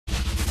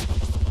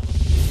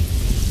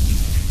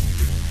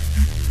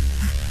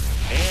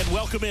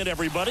Welcome in,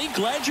 everybody.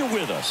 Glad you're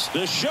with us.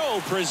 The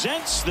show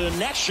presents the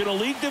National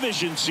League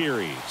Division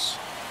Series.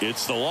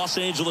 It's the Los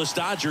Angeles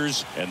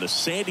Dodgers and the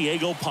San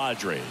Diego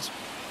Padres.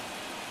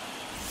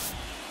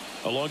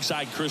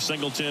 Alongside Chris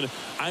Singleton,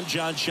 I'm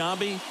John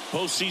Shambi.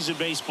 Postseason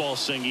baseball,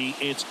 Singy,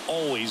 it's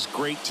always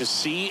great to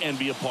see and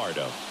be a part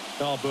of.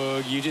 Oh,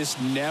 Boog, you just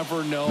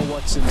never know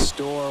what's in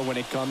store when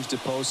it comes to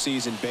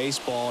postseason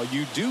baseball.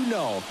 You do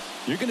know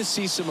you're going to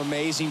see some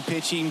amazing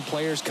pitching,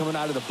 players coming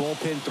out of the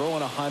bullpen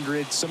throwing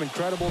 100, some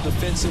incredible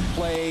defensive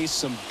plays,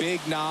 some big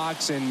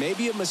knocks, and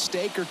maybe a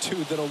mistake or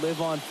two that'll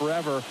live on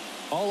forever.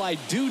 All I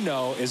do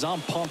know is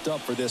I'm pumped up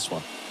for this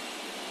one.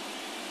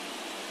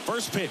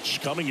 First pitch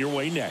coming your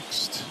way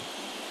next.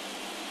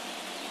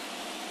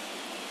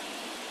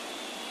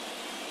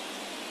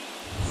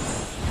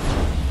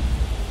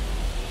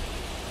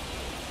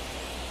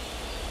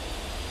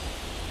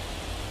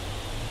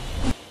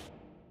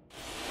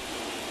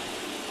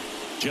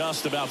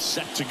 Just about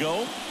set to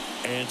go.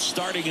 And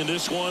starting in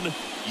this one,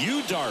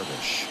 Yu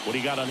Darvish. What do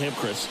you got on him,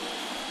 Chris?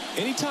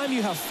 Anytime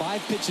you have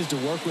 5 pitches to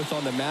work with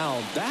on the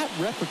mound, that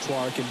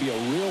repertoire can be a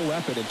real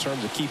weapon in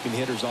terms of keeping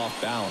hitters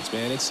off balance,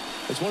 man. It's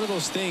one of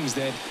those things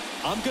that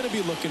I'm going to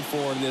be looking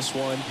for in this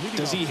one.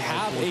 Does he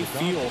have a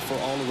feel for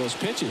all of those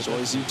pitches, or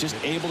is he just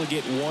able to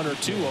get 1 or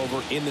 2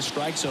 over in the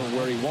strike zone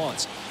where he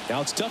wants? Now,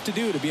 it's tough to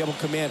do to be able to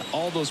command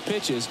all those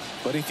pitches,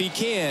 but if he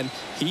can,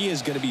 he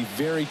is going to be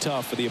very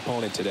tough for the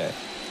opponent today.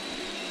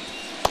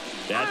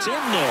 That's in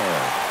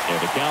there.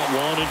 And the count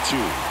 1-2.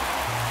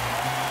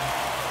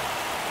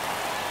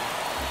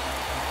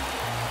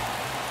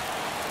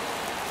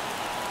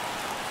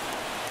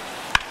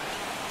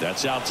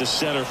 That's out to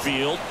center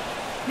field.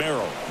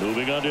 Merrill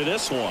moving under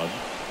this one.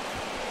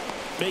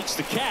 Makes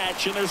the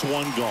catch, and there's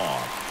one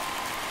gone.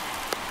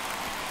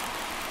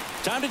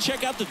 Time to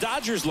check out the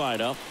Dodgers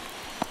lineup.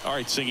 All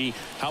right, Singy,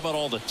 how about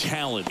all the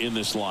talent in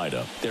this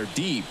lineup? They're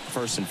deep,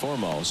 first and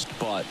foremost,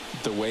 but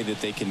the way that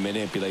they can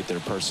manipulate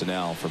their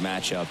personnel for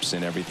matchups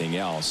and everything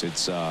else,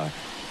 it's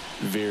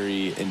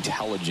very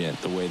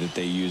intelligent the way that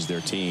they use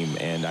their team,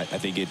 and I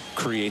think it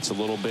creates a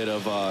little bit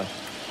of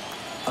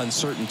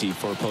uncertainty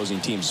for opposing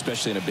teams,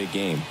 especially in a big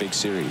game, big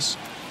series.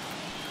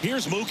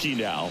 Here's Mookie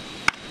now.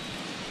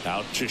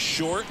 Out to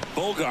short,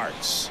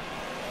 Bogarts.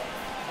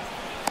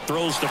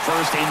 Throws to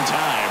first in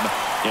time,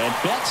 and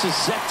Betts is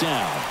set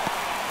down.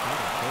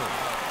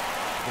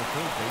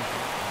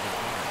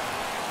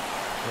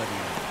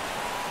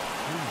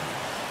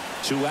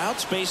 2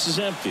 outs, base is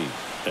empty.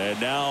 And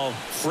now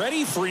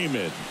Freddie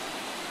Freeman.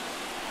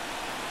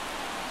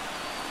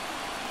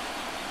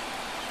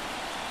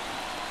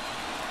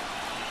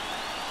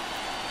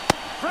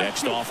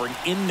 Next offering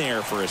in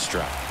there for a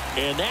strike.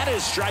 And that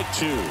is strike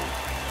 2.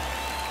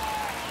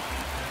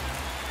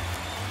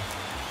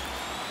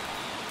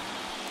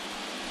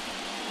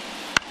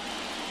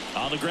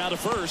 On the ground to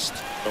first.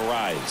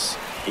 Arise.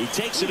 He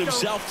takes it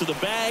himself to the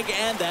bag,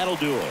 and that'll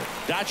do it.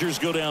 Dodgers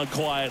go down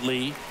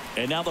quietly.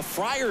 And now the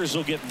Friars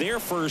will get their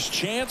first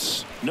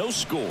chance. No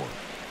score.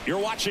 You're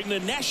watching the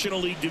National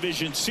League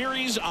Division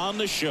Series on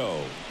the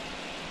show.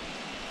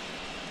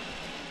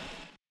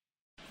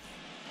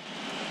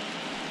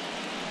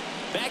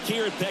 Back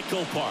here at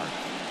Petco Park.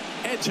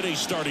 And today's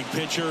starting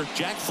pitcher,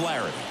 Jack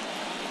Flaherty.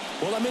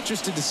 Well, I'm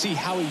interested to see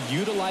how he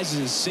utilizes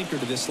his sinker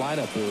to this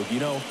lineup, Boog.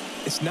 You know,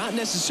 it's not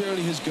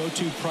necessarily his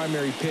go-to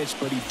primary pitch,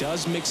 but he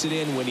does mix it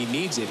in when he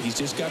needs it. He's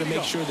just got to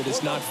make sure that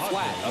it's not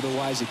flat.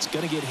 Otherwise, it's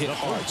going to get hit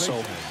hard. So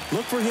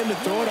look for him to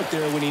throw it up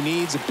there when he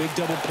needs a big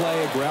double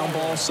play, a ground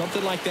ball,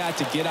 something like that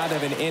to get out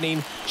of an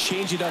inning,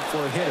 change it up for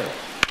a hitter.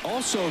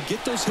 Also,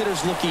 get those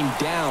hitters looking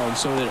down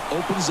so that it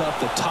opens up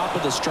the top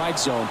of the strike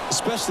zone,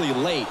 especially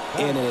late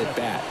in an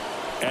at-bat.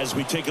 As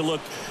we take a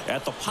look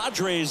at the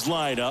Padres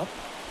lineup,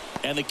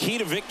 and the key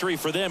to victory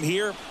for them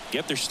here,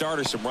 get their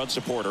starter some run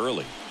support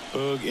early.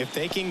 Boog, if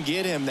they can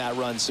get him that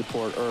run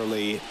support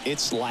early,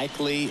 it's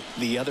likely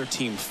the other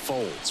team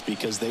folds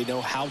because they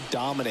know how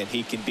dominant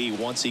he can be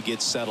once he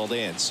gets settled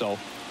in. So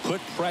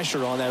put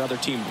pressure on that other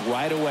team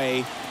right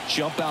away,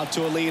 jump out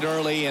to a lead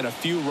early, and a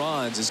few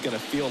runs is going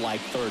to feel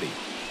like 30.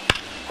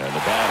 And the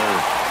batter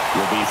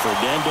will be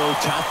Fernando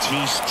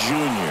Tatis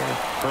Jr.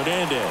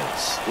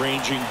 Hernandez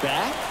ranging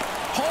back,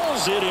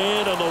 pulls it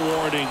in on the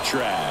warning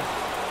track.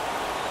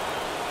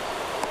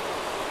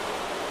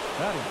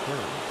 Batting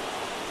third,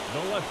 the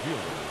left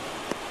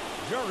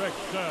fielder,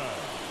 Jurickson.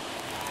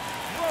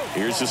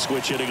 Here's the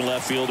switch hitting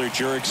left fielder,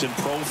 Jurickson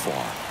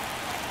Profar.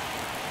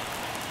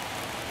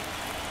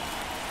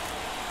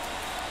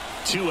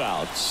 2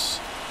 outs.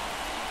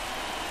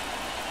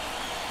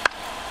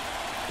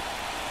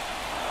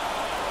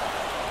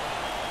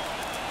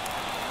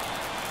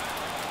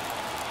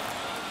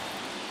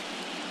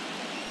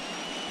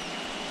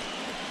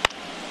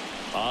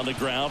 On the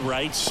ground,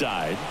 right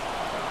side.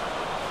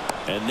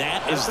 And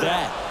that is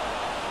that.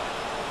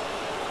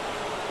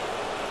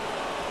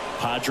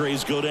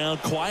 Padres go down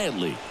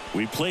quietly.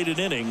 We played an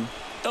inning,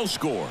 no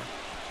score.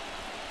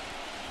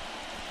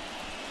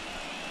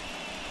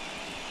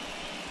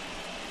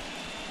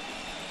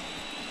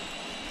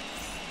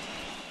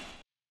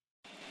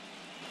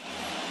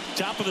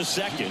 Top of the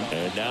second,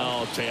 and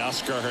now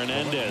Teoscar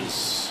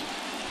Hernandez.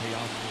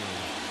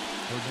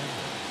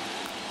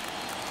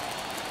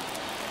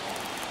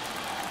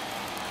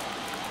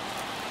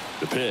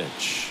 The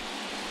pitch.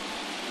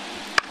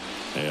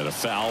 And a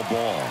foul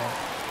ball.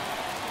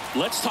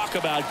 Let's talk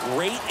about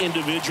great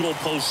individual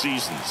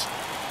postseasons.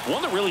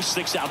 One that really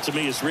sticks out to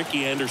me is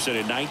Ricky Anderson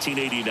in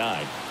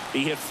 1989.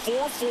 He hit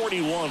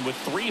 .441 with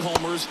 3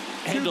 homers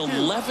and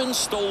 11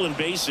 stolen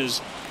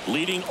bases,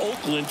 leading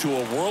Oakland to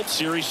a World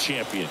Series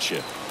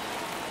championship.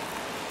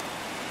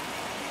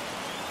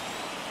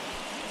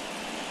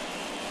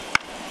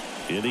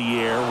 In the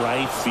air,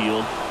 right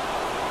field.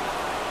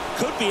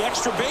 Could be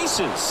extra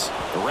bases.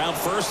 Around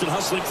first and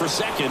hustling for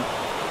second.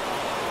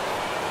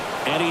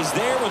 And he's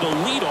there with a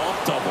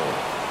leadoff double.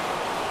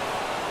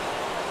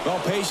 Well,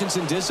 patience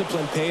and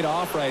discipline paid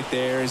off right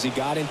there as he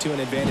got into an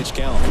advantage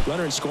count.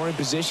 Runner in scoring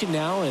position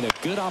now, and a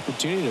good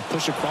opportunity to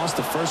push across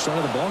the first run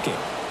of the ballgame.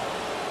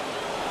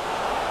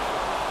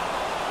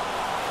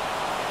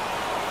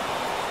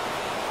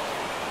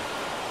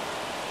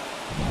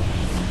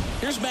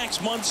 Here's Max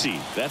Muncy,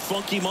 that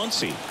funky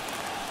Muncy.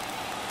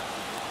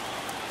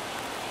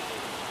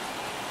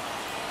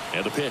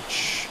 And the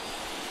pitch.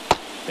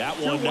 That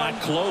one not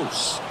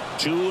close.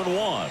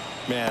 2-1.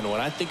 Man,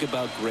 when I think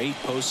about great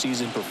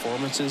postseason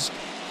performances,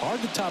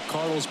 hard to top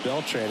Carlos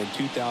Beltran in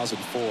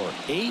 2004.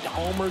 8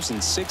 homers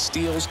and 6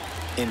 steals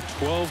in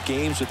 12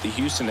 games with the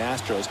Houston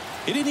Astros.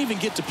 He didn't even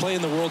get to play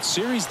in the World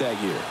Series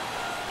that year.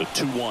 The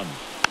 2-1.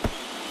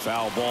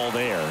 Foul ball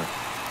there.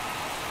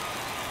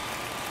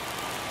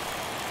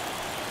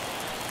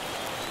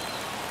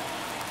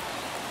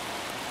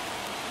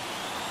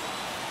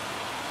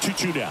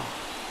 Two down.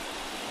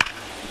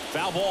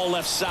 Foul ball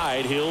left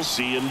side. He'll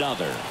see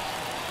another.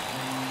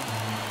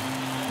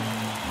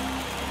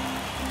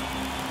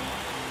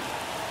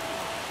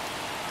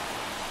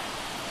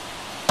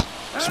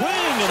 Swing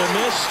and a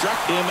miss.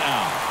 Struck him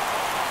out.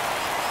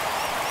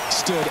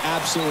 Stood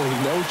absolutely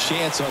no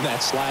chance on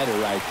that slider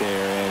right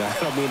there, and I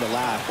don't mean to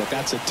laugh, but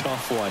that's a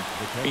tough one.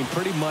 I mean,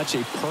 pretty much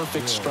a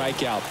perfect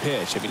strikeout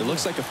pitch. I mean, it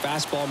looks like a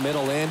fastball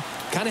middle in,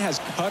 kind of has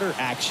cutter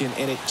action,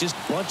 and it just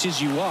bunches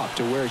you up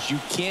to where you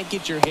can't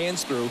get your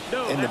hands through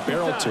and the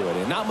barrel to it,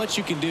 and not much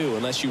you can do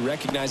unless you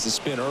recognize the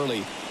spin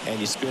early and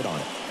you spit on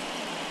it.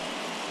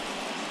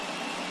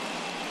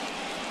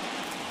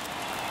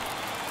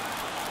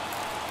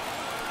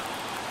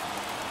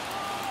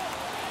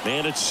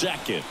 Man at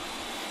second.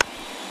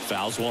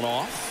 Fouls one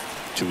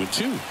off.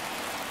 2-2.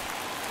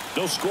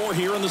 No score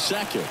here in the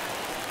second.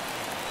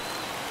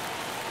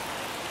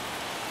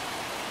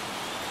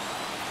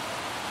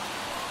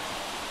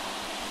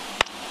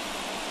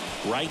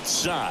 Right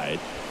side.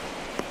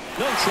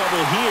 No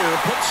trouble here.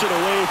 Puts it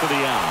away for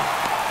the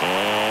out.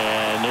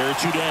 And there are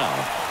 2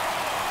 down.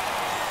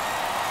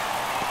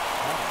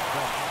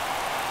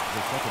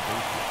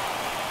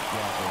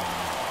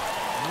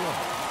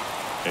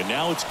 And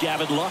now it's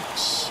Gavin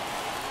Lux.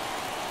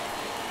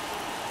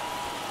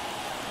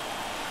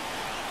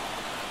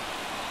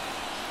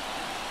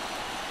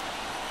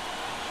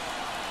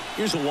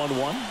 Here's a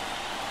 1-1.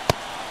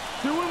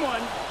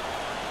 2-1.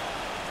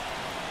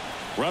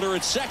 Runner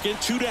at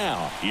second, 2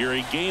 down. Here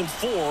in game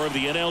 4 of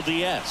the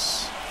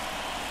NLDS.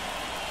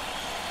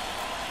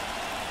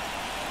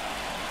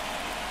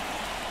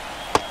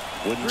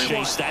 Wouldn't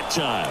chase that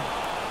time.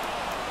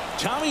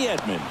 Tommy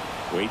Edman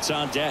waits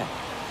on deck.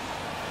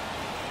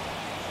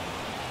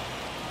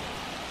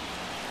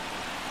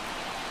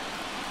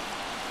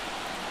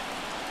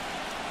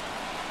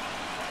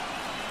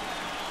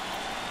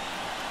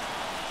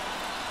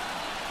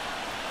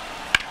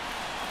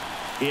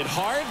 Hit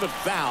hard, but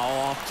foul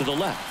off to the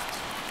left.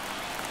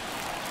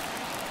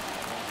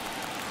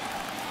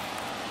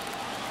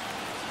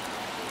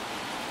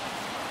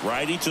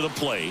 Righty to the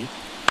plate.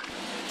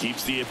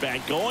 Keeps the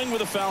at-bat going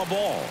with a foul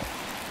ball.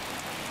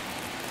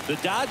 The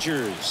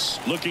Dodgers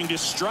looking to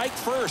strike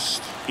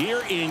first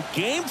here in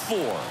game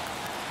 4.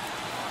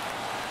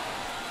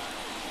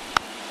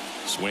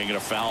 Swinging a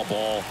foul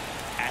ball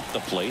at the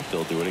plate.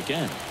 They'll do it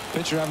again.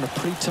 Pitcher having a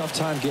pretty tough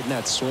time getting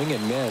that swing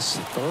and miss.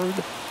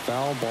 3rd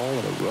foul ball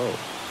in a row.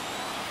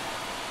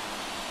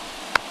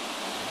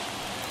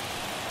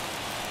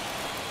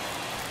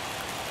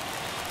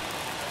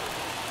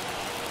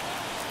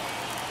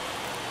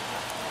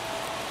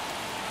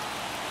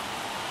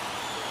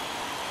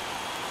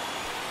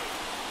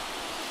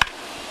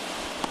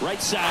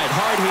 Right side,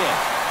 hard hit.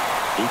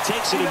 He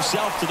takes it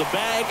himself to the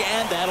bag,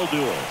 and that'll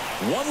do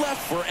it. 1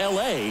 left for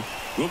L.A.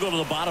 We'll go to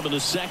the bottom of the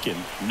second.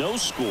 No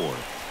score.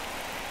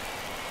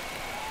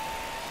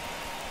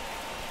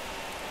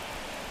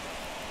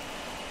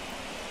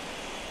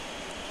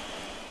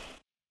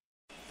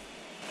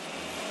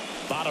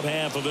 Bottom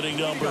half of inning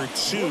number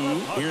 2.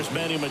 Here's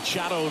Manny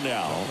Machado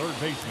now. Third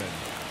baseman,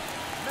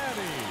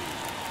 Manny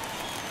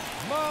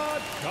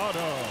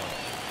Machado.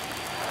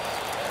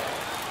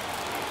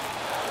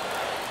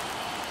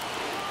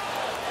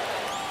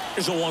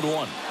 Here's a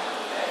 1-1.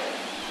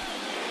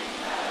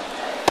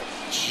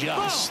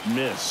 Just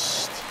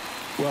missed.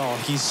 Well,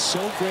 he's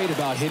so great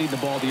about hitting the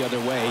ball the other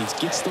way. He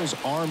gets those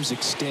arms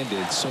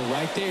extended. So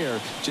right there,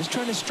 just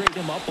trying to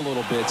straighten him up a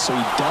little bit so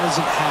he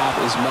doesn't have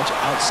as much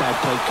outside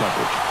plate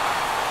coverage.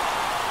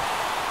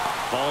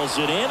 Calls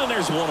it in, and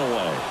there's one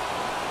away.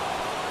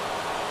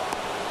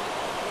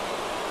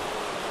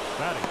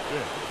 Batting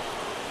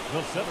fifth,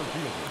 the center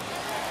fielder.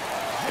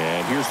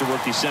 And here's the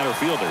rookie center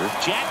fielder,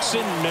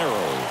 Jackson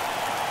Merrill.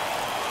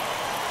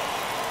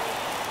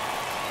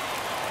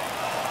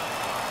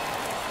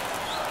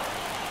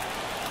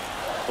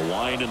 The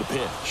wind and the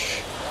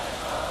pitch.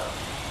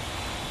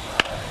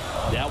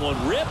 That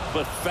one ripped,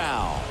 but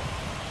foul.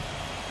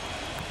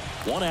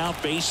 One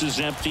out, bases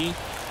empty.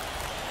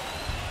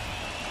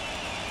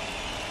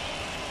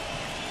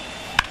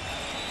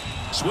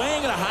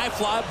 Swing and a high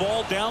fly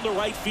ball down the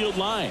right field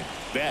line.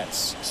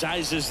 Betts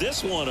sizes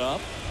this one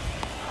up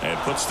and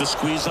puts the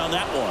squeeze on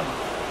that one.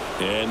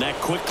 And that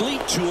quickly,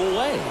 2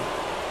 away.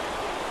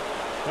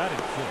 Batting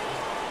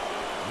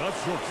sixth, the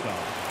shortstop.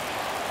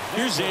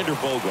 Here's Xander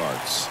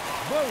Bogaerts.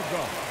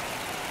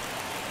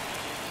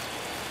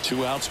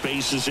 2 outs,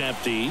 bases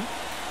empty.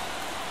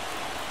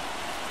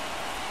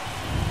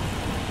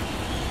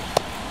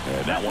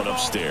 And that one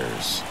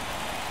upstairs.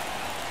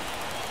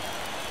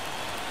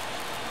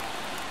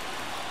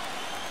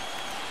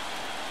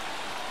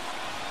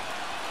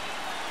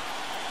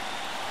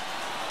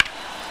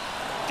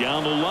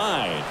 Down the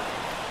line.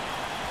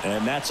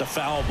 And that's a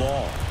foul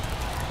ball.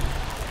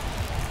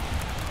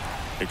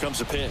 Here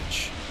comes a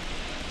pitch.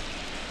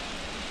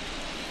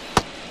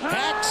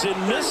 Hacks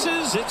and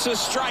misses. It's a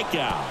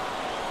strikeout.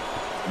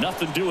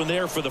 Nothing doing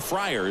there for the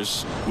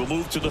Friars. We'll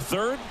move to the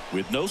third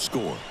with no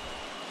score.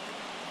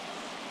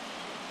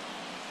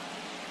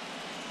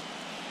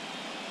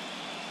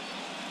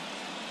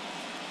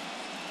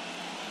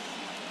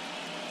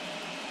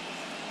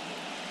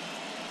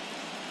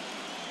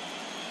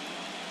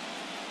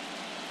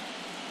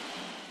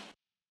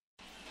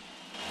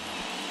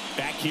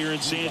 Back here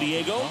in San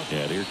Diego.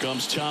 And here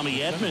comes Tommy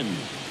Edman. Number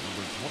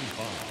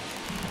 25.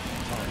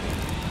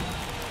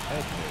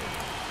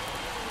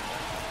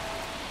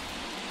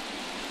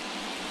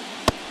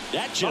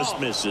 That just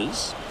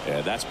misses.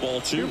 And that's ball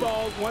 2. 2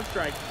 balls, 1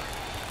 strike.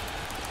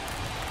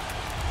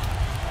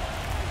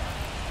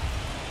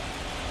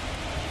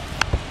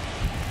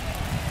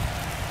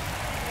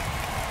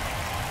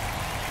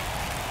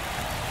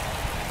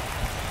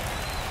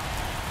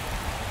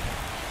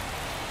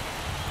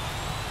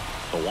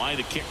 The wind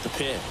to kick the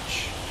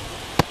pitch.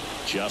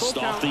 Just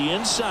off the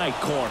inside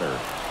corner.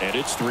 And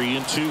it's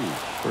 3-2.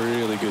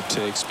 Really good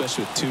take,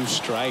 especially with 2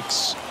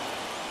 strikes.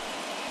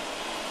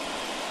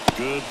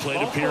 Good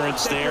plate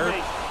appearance there.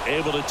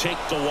 Able to take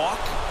the walk.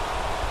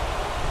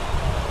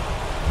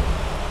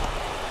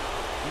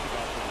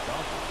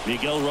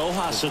 Miguel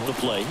Rojas at the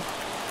plate.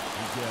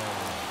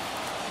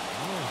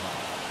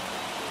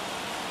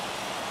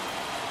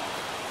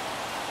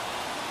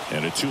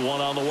 And a 2-1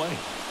 on the way.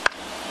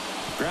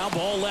 Ground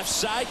ball left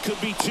side, could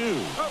be 2.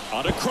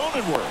 On to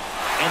Cronenworth.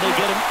 And they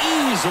get him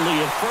easily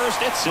at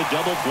first. It's a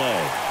double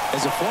play.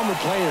 As a former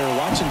player,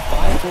 watching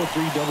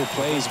 5-4-3 double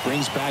plays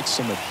brings back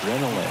some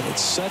adrenaline.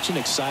 It's such an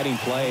exciting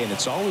play, and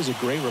it's always a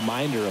great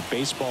reminder of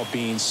baseball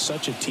being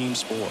such a team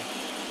sport.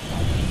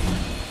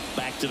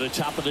 Back to the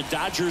top of the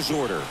Dodgers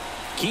order.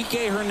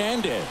 Kike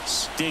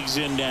Hernandez digs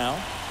in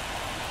now.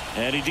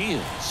 And he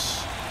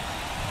deals.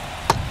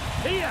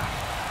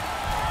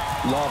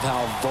 Love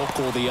how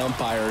vocal the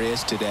umpire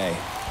is today.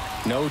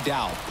 No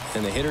doubt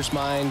in the hitter's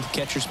mind,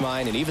 catcher's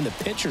mind, and even the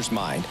pitcher's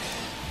mind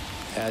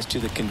as to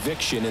the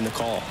conviction in the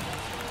call.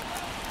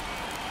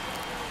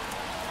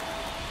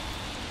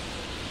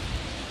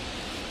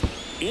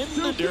 In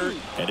the dirt,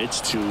 and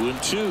it's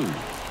 2-2.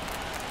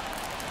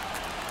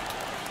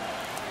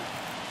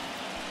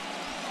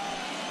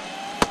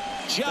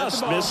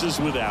 Just misses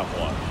with that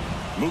one.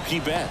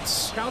 Mookie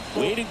Betts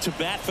waiting to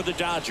bat for the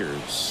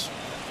Dodgers.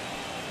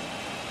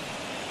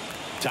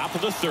 Top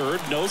of the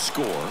third, no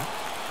score.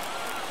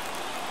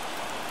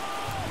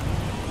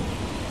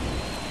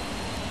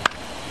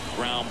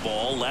 Ground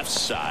ball left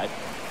side.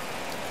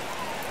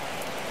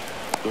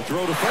 The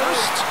throw to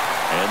first,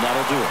 and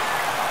that'll do it.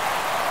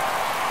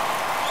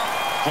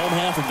 Home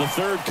half of the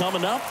third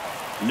coming up.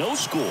 No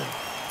score.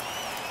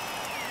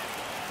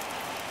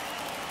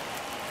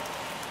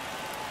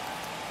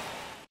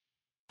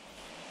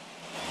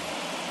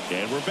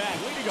 And we're back.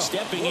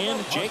 Stepping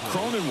in, Jake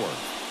Cronenworth.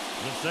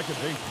 The second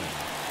baseman.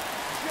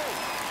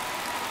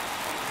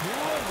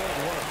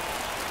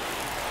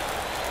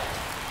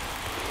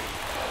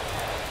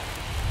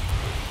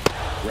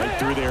 Right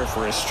through there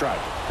for a strike.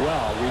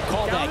 Well, we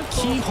call that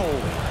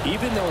keyholing.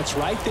 Even though it's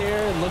right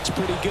there and looks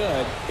pretty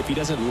good, if he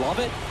doesn't love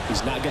it,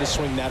 he's not going to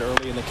swing that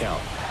early in the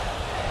count.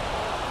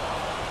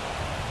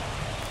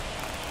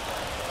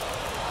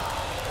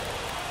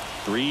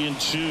 Three and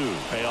 2.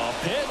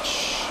 Payoff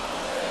pitch.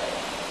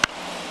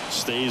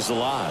 Stays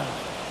alive.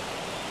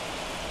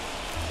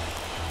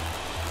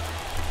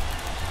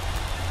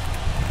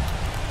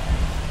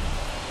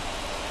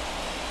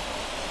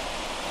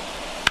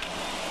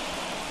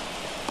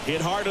 Hit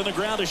hard on the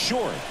ground to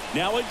short.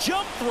 Now a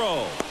jump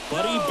throw,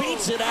 but he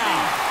beats it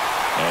out.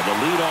 And the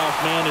leadoff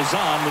man is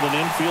on with an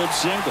infield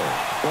single.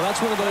 Well, that's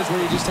one of those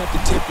where you just have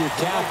to tip your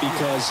cap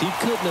because he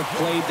couldn't have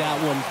played that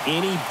one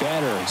any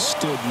better.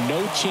 Stood no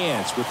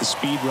chance with the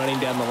speed running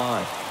down the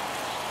line.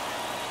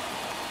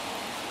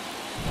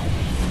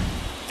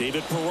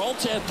 David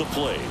Peralta at the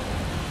plate.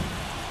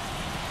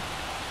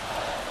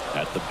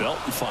 At the belt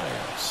and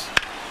fires.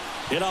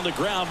 Hit on the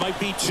ground, might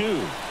be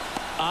 2.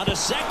 On to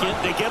second,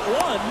 they get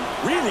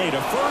 1. Relay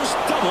to first,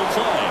 double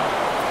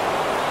play.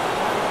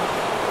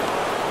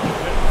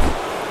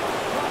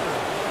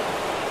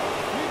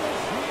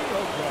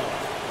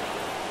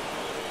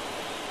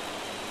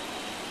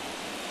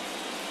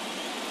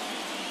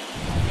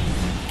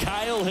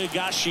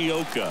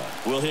 Higashioka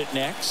will hit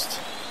next.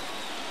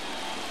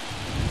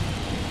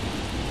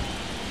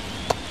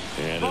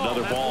 And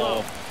another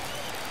ball.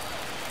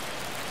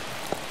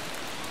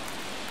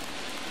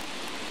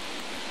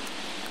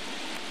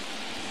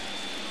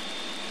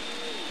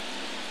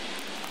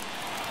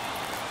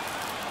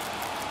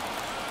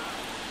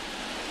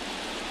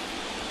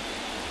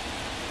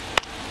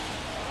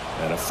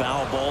 And a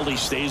foul ball, he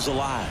stays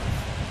alive.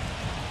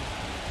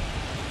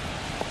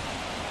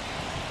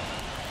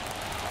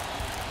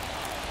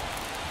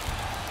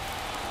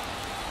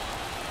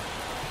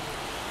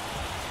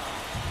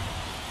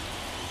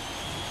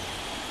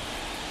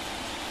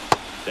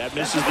 That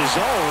misses the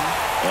zone,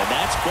 and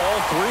that's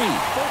ball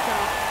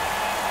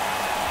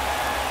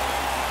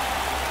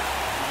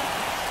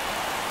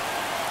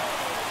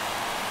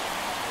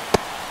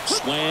 3.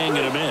 Swing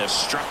and a miss,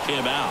 struck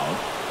him out.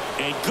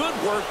 And good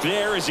work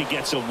there as he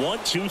gets a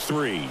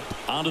 1-2-3.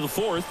 On to the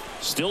 4th,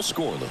 still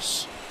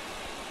scoreless.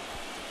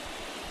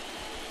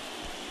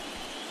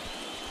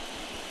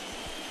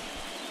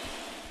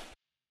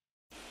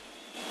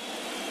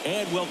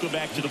 And welcome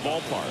back to the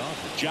ballpark.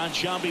 John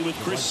Sciambi with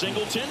Chris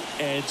Singleton,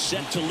 and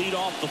set to lead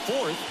off the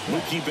 4th,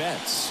 Mookie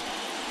Betts.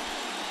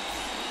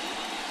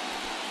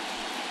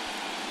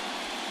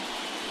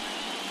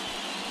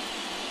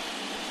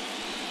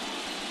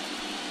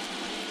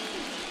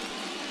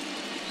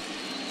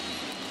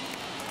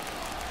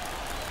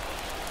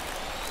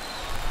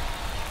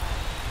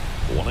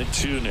 One and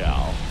 2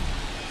 now.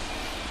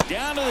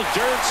 Down to the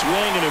dirt, swing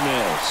and a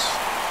miss.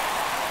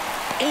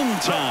 In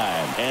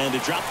time, and a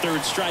drop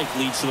third strike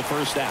leads to the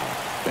first out.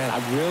 Man, I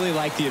really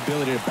like the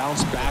ability to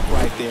bounce back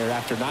right there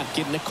after not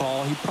getting a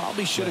call he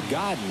probably should have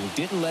gotten. He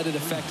didn't let it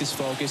affect his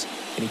focus,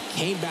 and he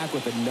came back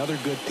with another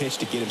good pitch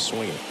to get him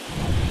swinging.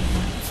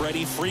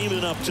 Freddie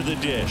Freeman up to the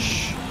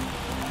dish.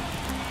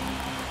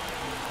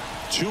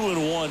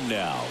 2-1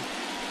 now.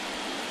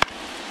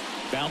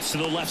 Bounce to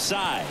the left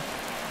side.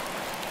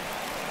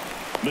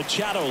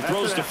 Machado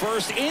throws to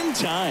first in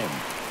time,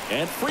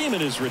 and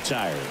Freeman is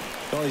retired.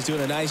 Well, he's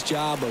doing a nice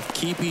job of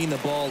keeping the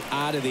ball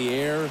out of the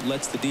air.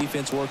 Lets the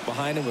defense work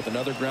behind him with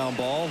another ground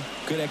ball.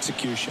 Good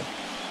execution.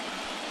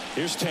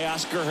 Here's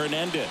Teoscar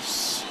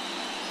Hernandez.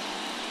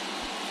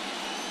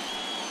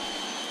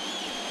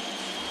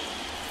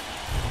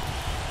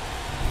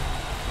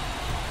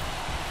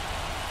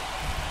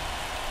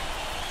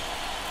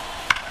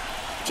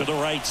 To the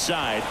right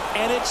side,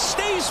 and it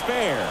stays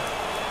fair.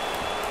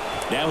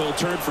 Now he'll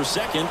turn for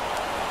second.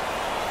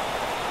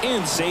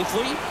 In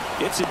safely.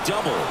 It's a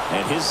double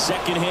and his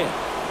second hit.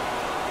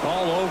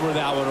 All over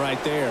that one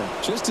right there.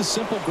 Just a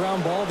simple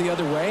ground ball the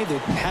other way that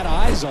had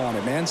eyes on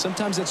it, man.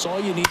 Sometimes that's all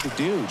you need to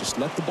do. Just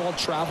let the ball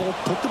travel,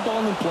 put the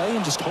ball in play,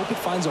 and just hope it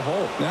finds a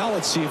hole. Now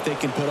let's see if they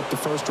can put up the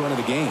first run of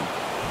the game.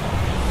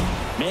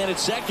 Man at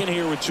second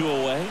here with 2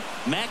 away.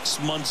 Max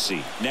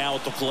Muncy now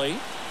at the plate.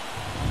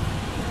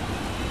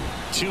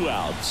 2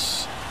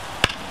 outs.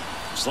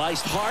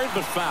 Sliced hard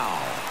but foul.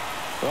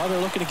 Well,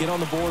 they're looking to get on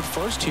the board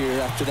first here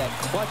after that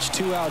clutch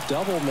 2-out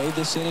double made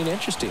this inning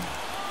interesting.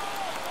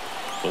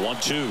 The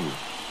 1-2.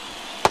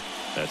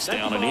 That's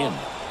down and in.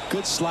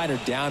 Good slider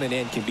down and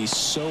in can be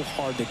so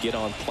hard to get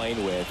on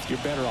plane with. You're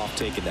better off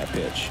taking that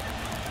pitch.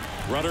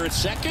 Runner at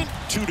second,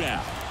 2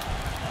 down.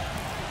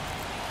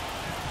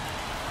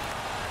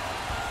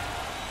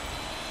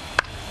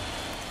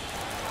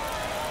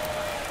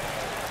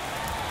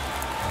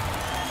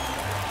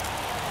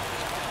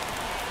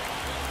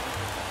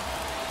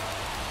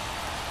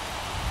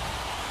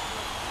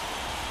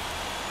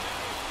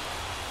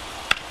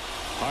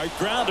 Hard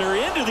grounder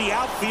into the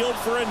outfield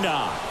for a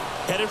knock.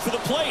 Headed for the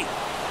plate.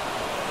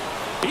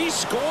 He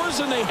scores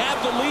and they have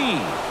the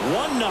lead.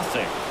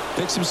 1-0.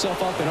 Picks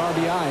himself up in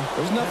RBI.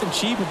 There's nothing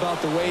cheap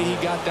about the way he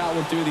got that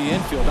one through the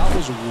infield. That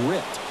was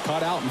ripped.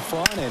 Caught out in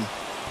front and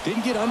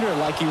didn't get under it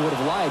like he would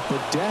have liked,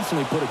 but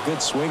definitely put a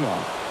good swing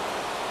on.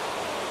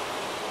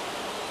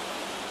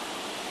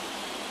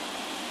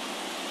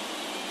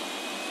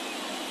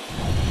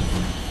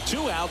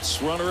 Two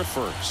outs, runner at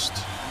first.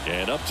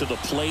 And up to the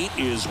plate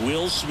is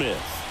Will Smith.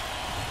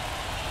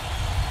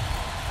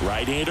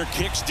 Right-hander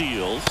kicks,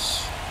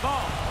 deals.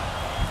 Ball.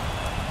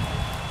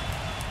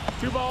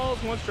 2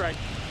 balls, 1 strike.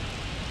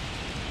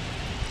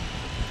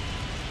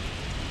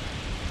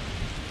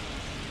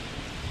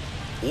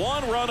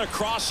 1 run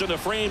across in the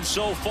frame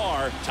so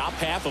far. Top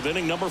half of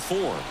inning number 4.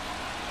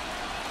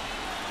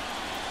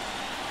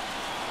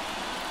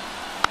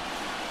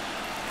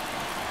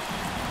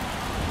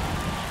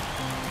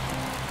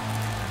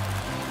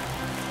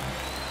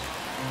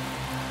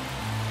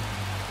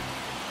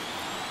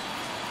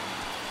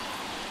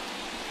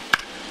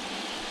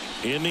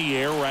 In the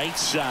air, right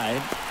side.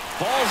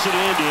 Hauls it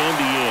into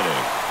Indiana.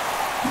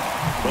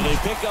 Well, they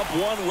pick up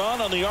 1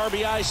 run on the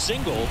RBI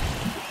single.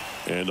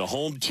 And the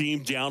home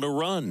team down a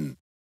run.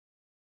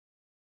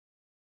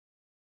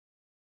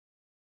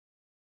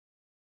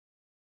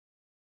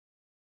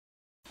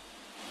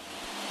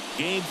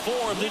 Game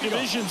 4 of the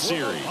division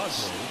series.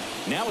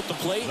 Now at the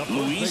plate,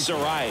 Luis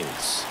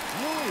Arias.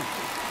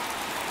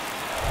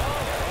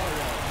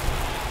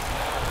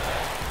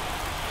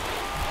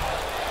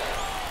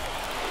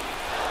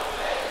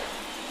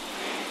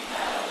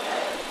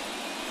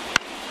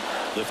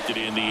 Lifted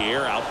in the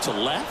air, out to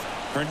left.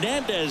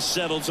 Hernandez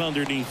settles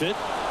underneath it.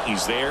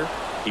 He's there.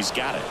 He's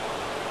got it.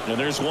 And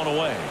there's 1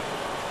 away.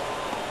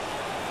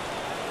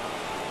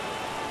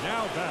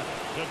 Now back,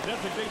 the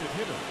designated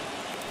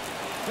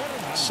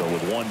hitter. So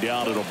with 1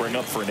 down, it'll bring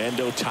up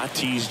Fernando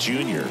Tatis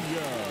Jr.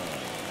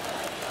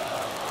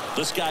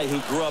 This guy who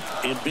grew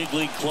up in big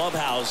league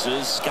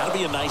clubhouses, got to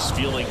be a nice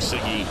feeling,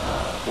 Siggy,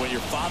 when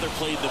your father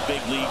played in the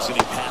big leagues and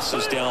he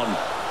passes down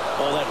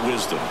all that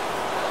wisdom.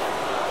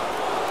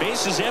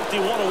 Base is empty,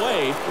 1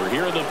 away. We're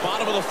here in the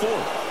bottom of the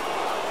 4th.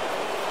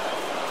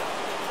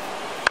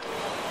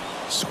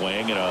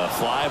 Swing and a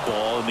fly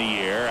ball in the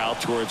air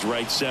out towards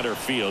right center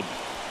field.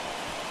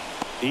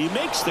 He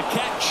makes the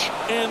catch,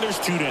 and there's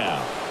 2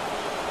 down.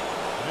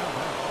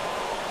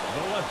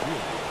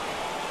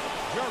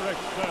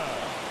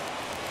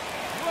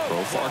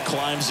 Profar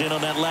climbs in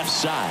on that left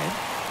side.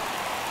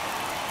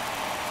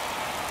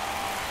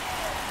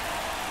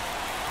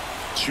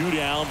 2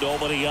 down,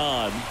 nobody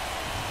on.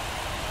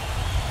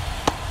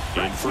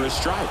 In for a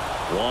strike.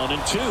 1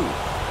 and 2.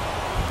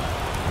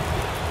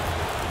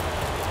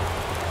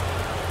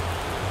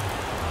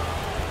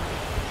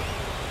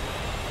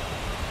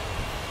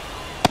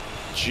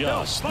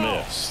 Just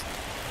missed.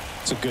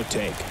 It's a good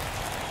take.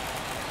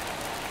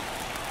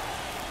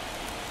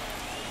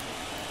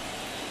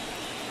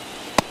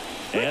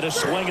 And a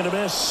swing and a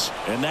miss.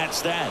 And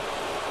that's that.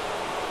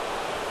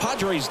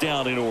 Padres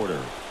down in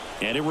order.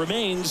 And it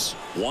remains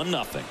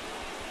 1-0.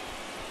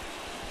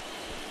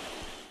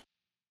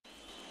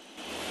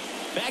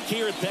 Back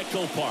here at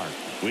Petco Park,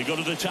 we go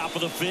to the top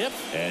of the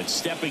 5th, and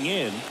stepping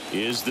in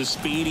is the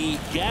speedy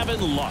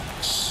Gavin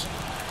Lux.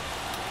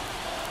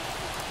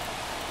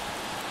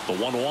 The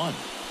 1-1.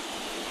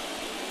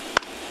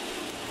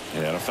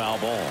 And a foul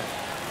ball.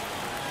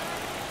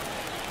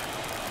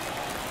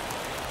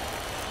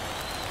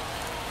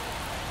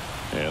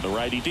 And the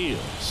righty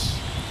deals.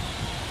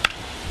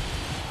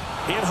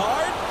 Hit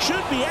hard,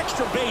 should be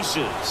extra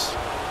bases.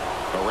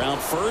 Around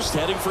first,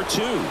 heading for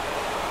 2.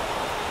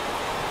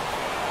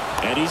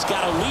 And he's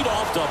got a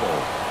leadoff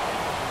double.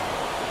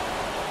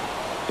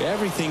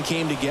 Everything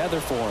came together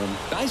for him.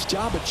 Nice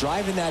job of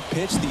driving that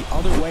pitch the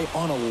other way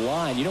on a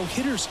line. You know,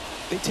 hitters,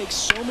 they take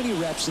so many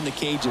reps in the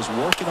cages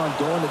working on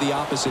going to the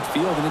opposite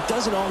field, and it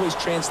doesn't always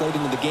translate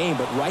into the game,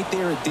 but right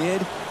there it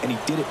did, and he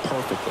did it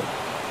perfectly.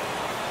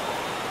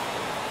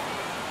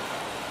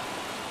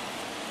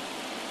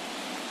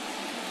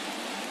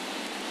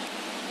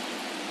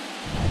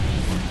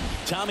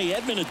 Tommy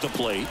Edman at the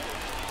plate.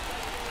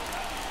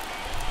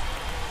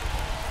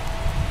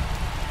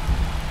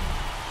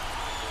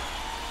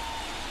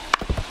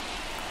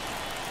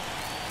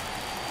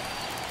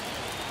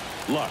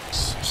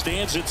 Lux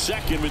stands at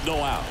second with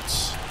no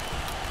outs.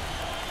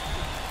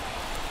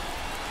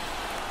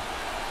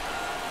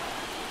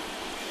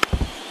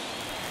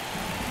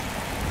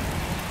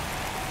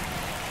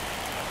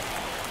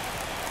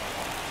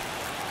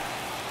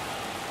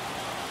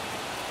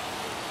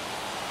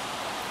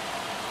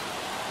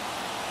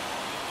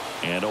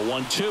 And a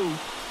 1-2.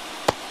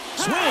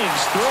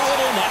 Swings through it,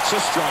 and that's a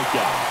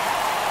strikeout.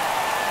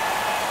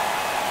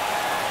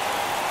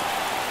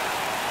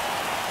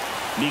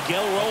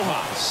 Miguel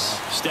Rojas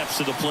steps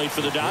to the plate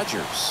for the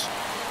Dodgers.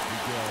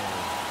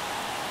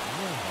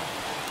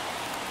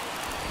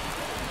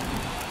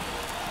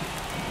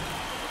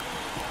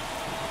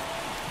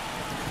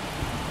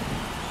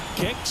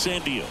 Kicks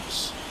and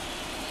deals.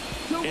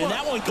 And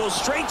that one goes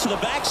straight to the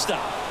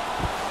backstop.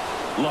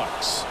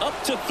 Lux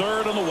up to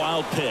third on the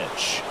wild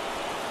pitch.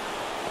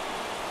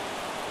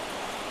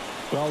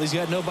 Well, he's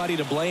got nobody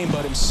to blame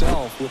but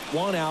himself. With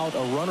 1 out,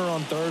 a runner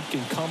on third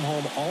can come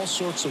home all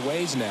sorts of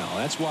ways now.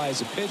 That's why,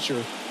 as a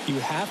pitcher, you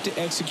have to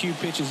execute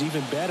pitches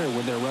even better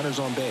when there are runners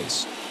on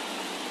base.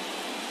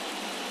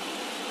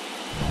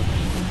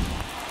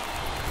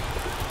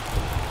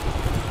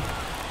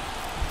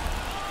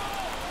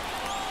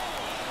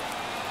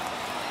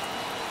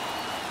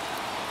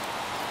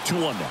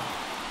 Two-one now.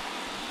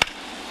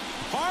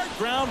 Hard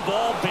ground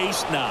ball,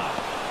 base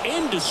knock.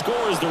 In to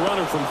score is the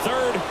runner from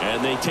third,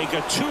 and they take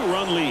a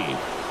 2-run lead.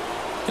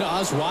 You know, I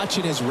was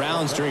watching his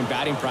rounds during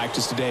batting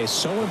practice today.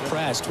 So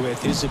impressed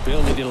with his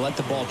ability to let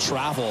the ball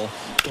travel,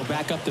 go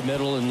back up the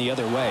middle and the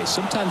other way.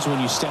 Sometimes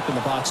when you step in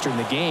the box during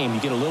the game, you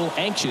get a little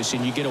anxious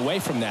and you get away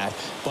from that.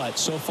 But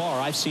so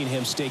far, I've seen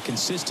him stay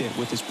consistent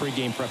with his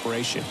pregame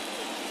preparation.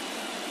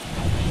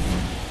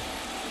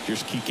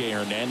 Here's Kike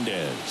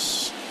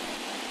Hernandez.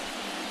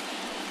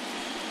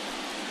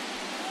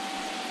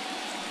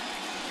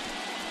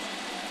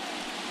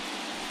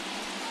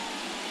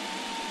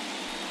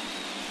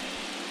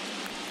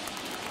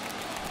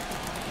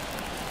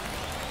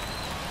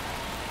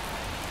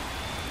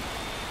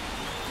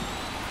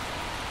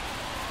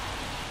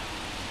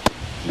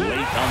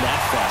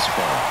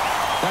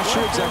 Not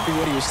sure exactly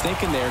what he was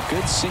thinking there.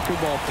 Good sinker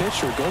ball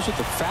pitcher goes with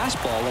the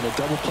fastball in a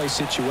double play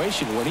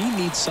situation when he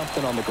needs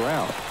something on the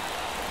ground.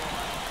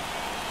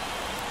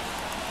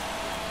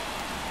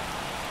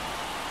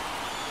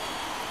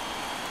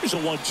 Here's a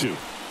 1-2.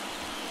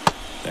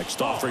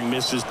 Next offering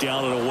misses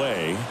down and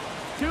away.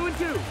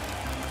 2-2.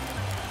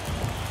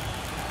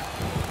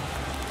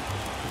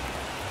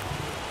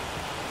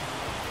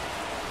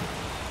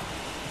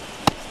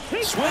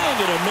 Swing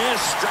and a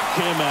miss, struck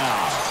him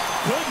out.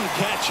 Couldn't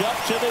catch up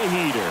to the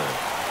heater.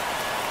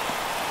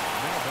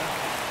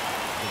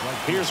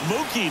 Here's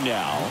Mookie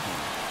now.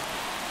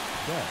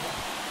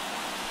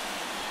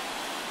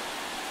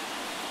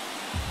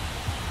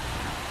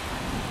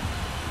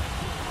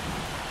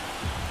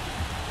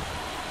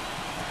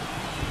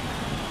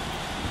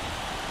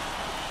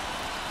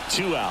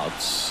 Two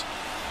outs.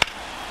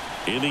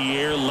 In the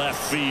air,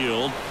 left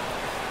field.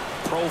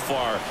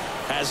 Profar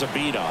has a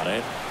beat on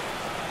it.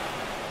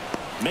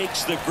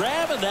 Makes the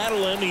grab, and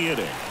that'll end the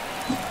inning.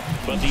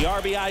 But the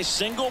RBI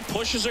single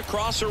pushes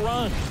across a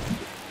run.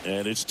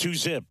 And it's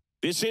 2-zip.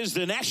 This is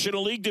the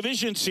National League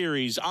Division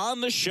Series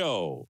on the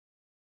show.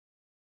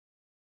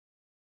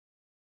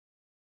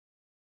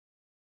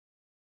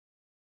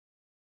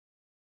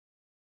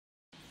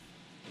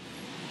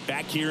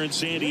 Back here in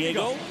San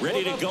Diego,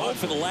 ready to go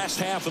for the last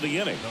half of the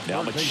inning.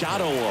 Now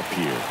Machado up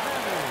here.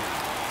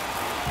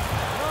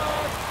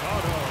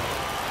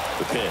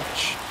 The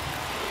pitch.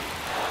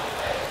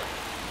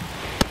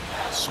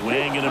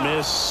 Swing and a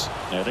miss.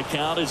 And the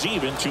count is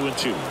even,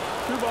 2-2. 2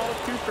 balls,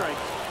 2 strikes.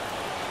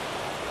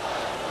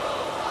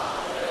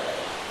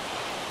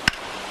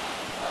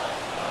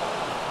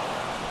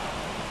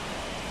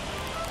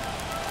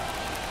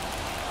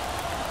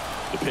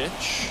 The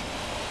pitch.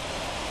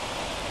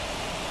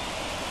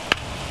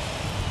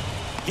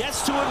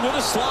 Gets to it with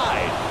a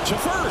slide to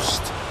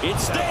first.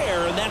 It's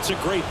there, and that's a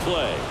great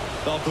play.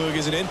 Well, Boog,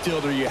 as an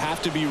infielder, you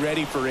have to be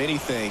ready for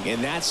anything.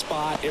 In that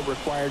spot, it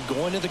required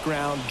going to the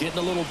ground, getting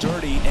a little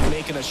dirty, and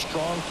making a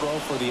strong throw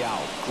for the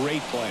out.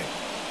 Great play.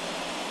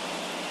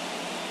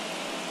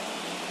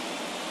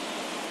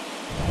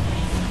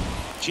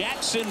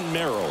 Jackson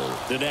Merrill,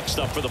 the next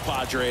up for the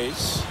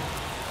Padres.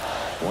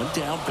 One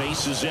down,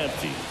 base is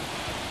empty.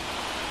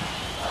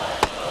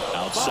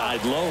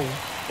 Outside low,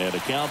 and a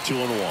count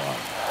 2-1.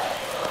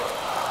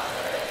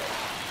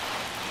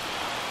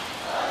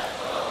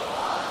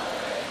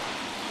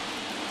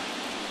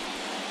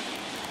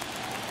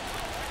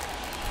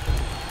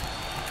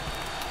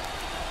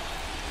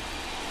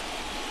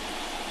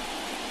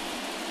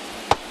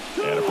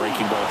 And a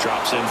breaking ball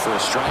drops in for a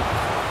strike.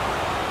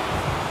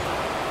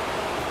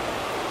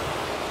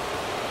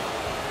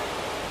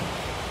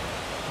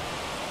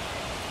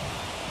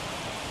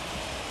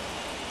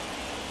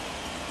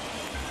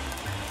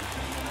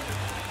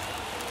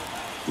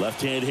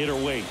 Left-hand hitter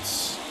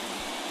waits.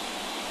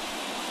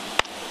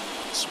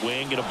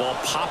 Swing and a ball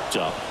popped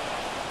up.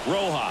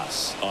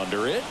 Rojas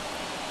under it.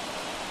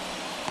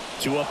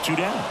 2 up, 2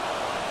 down.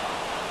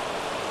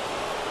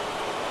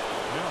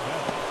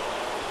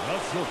 The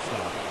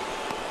shortstop,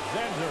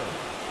 Xander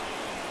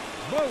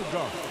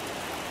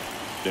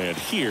Bogaerts. And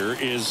here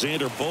is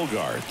Xander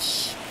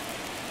Bogaerts.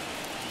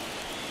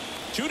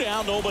 2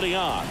 down, nobody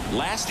on.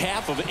 Last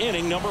half of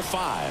inning number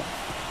 5.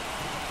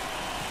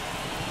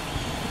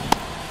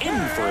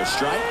 In for a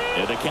strike,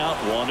 and the count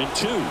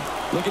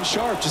 1-2. Looking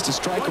sharp, just a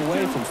strike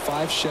away from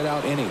 5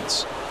 shutout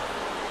innings.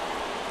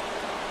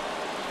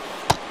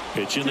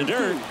 Pitch in the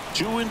dirt,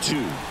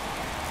 2-2.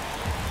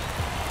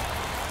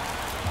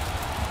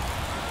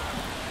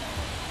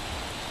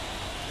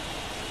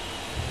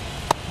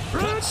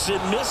 Hits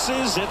and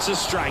misses. It's a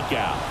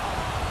strikeout.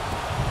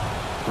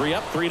 3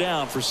 up, 3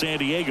 down for San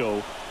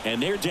Diego,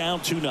 and they're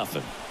down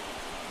 2-0.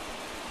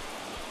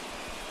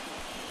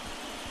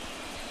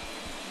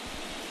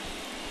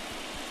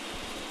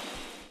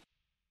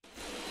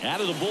 Out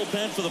of the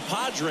bullpen for the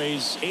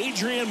Padres,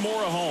 Adrian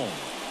Morejon.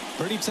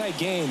 Pretty tight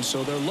game,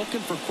 so they're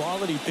looking for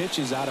quality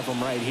pitches out of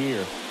him right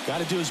here. Got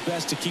to do his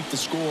best to keep the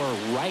score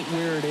right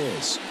where it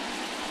is.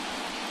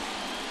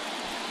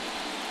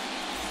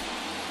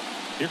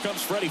 Here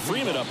comes Freddie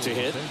Freeman up to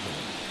hit. The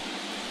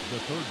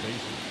third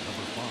baseman,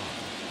 number 5,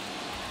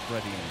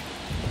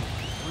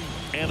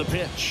 Freddie. And the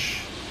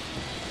pitch.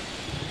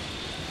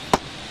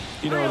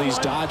 You know, these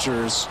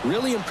Dodgers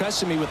really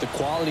impressing me with the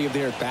quality of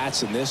their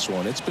at-bats in this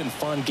one. It's been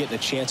fun getting a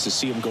chance to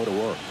see them go to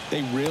work.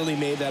 They really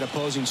made that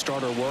opposing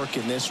starter work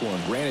in this one.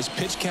 Ran his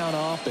pitch count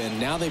up, and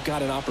now they've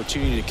got an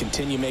opportunity to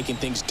continue making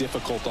things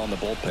difficult on the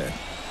bullpen.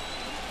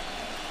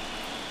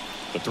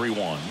 The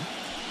 3-1.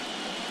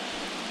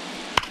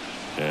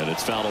 And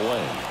it's fouled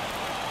away.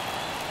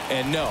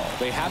 And no,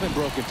 they haven't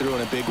broken through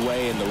in a big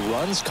way in the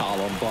runs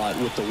column, but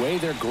with the way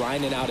they're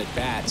grinding out at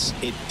bats,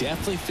 it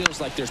definitely feels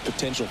like there's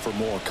potential for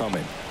more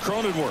coming.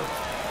 Cronenworth.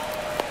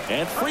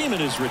 And Freeman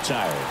is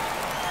retired.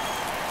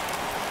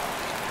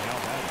 Now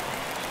batting,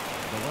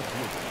 the left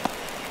fielder,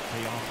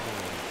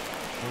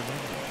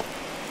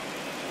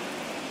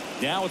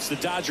 Hernandez. Now it's the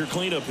Dodger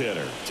cleanup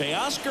hitter,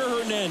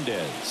 Teoscar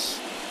Hernandez.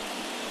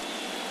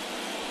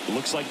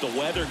 Looks like the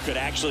weather could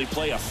actually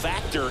play a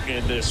factor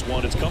in this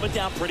one. It's coming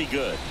down pretty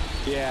good.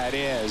 Yeah, it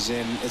is,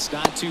 and it's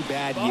not too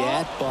bad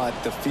yet, but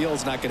the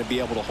field's not going to be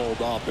able to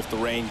hold up if the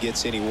rain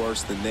gets any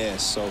worse than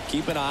this. So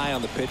keep an eye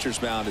on the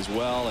pitcher's mound as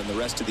well, and the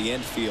rest of the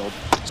infield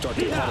start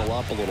to huddle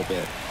up a little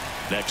bit.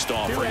 Next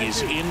offering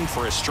is in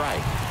for a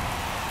strike.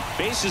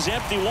 Base is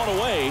empty, one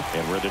away,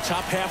 and we're in the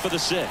top half of the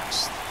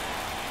sixth.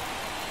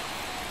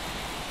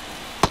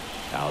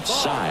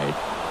 Outside.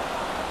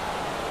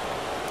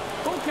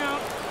 Full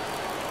count.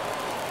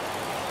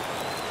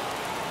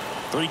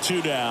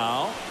 3-2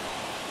 now.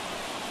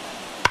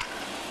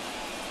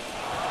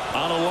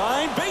 On a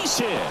line, base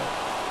hit.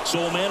 So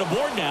a man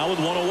aboard now with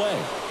one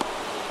away.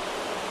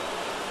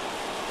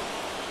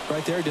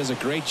 Right there, does a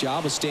great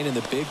job of staying in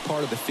the big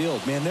part of the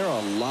field. Man, there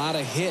are a lot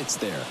of hits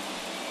there.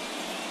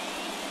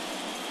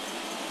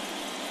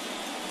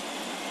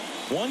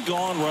 One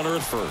gone, runner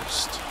at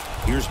first.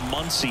 Here's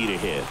Muncy to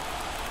hit.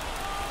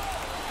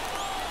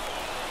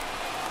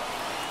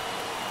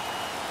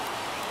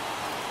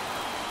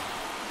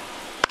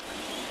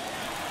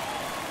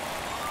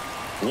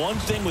 One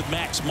thing with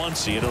Max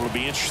Muncy, and it'll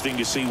be interesting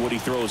to see what he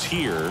throws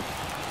here.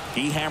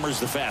 He hammers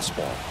the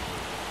fastball.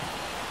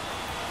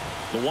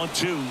 The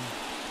 1-2.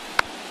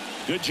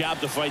 Good job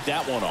to fight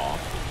that one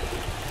off.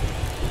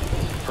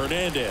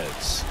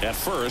 Hernandez at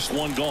first,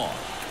 one gone.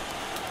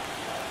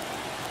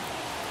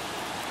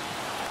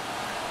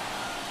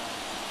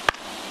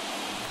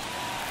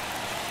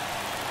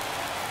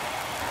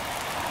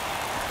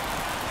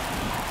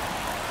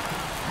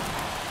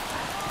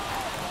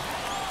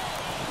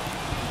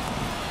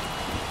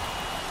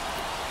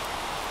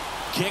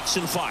 Kicks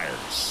and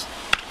fires.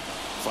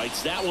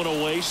 Fights that one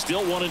away.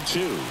 Still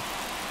 1-2.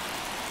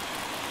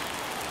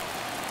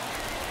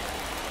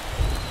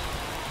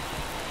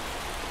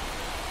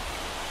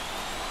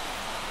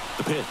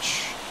 The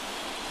pitch.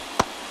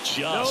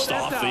 Just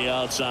off the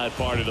outside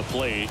part of the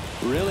plate.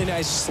 Really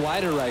nice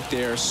slider right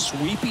there.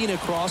 Sweeping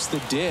across the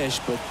dish,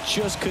 but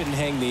just couldn't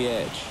hang the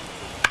edge.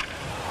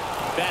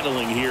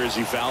 Battling here as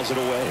he fouls it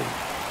away.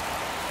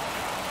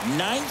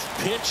 Ninth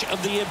pitch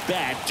of the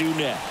at-bat due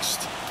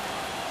next.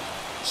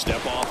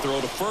 Step off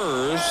throw to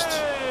first.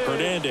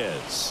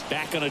 Hernandez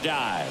back on a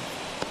dive.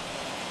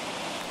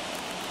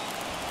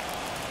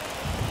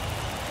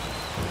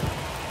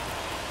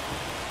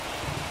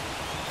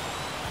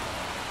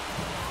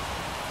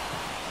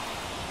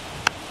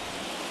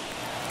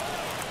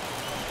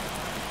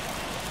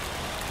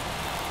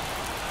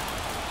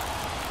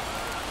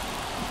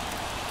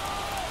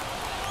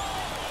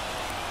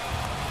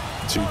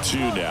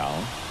 Two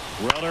now.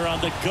 Runner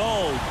on the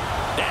go.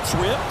 That's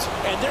ripped,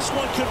 and this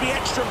one could be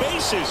extra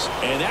bases.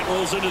 And that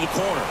rolls into the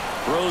corner.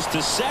 Throws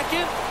to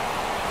second.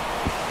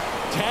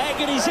 Tag,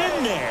 and he's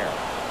in there.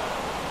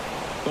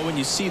 But when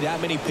you see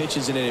that many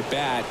pitches in an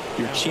at-bat,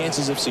 your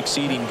chances of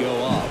succeeding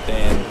go up.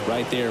 And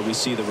right there, we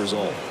see the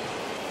result.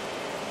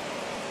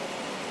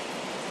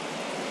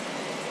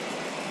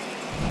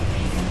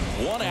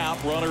 One out,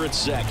 runner at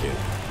second.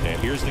 And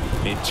here's the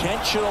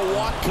intentional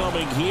walk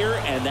coming here,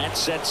 and that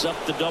sets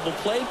up the double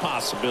play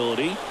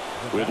possibility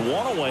with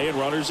one away and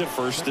runners at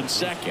first and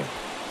second.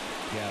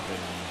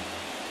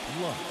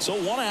 So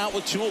one out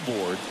with two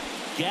aboard.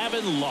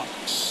 Gavin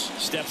Lux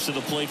steps to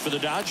the plate for the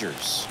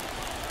Dodgers.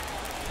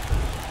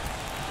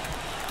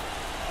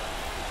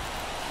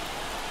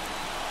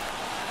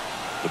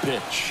 The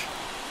pitch.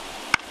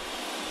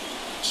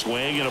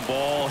 Swing and a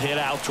ball hit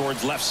out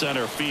towards left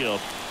center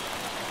field.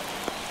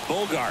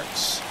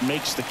 Bogarts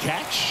makes the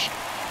catch.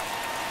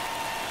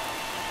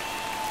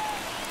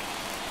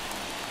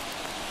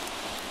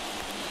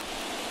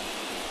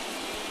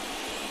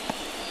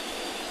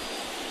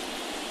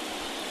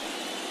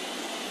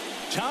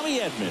 Tommy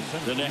Edman,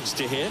 the next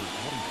to hit.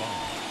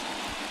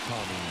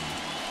 Tommy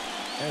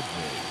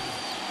Edman.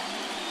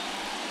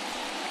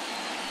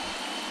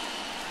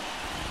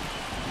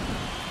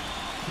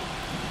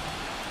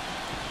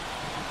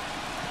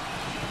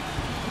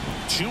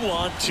 2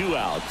 on, 2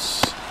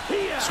 outs.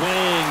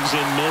 Swings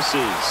and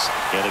misses.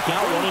 And a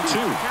count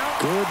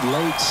 1-2. Good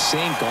late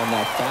sink on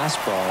that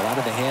fastball. Out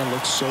of the hand,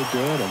 looks so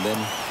good. And then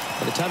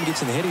by the time it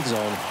gets in the hitting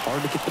zone,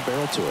 hard to get the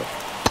barrel to it.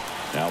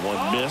 That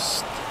one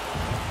missed.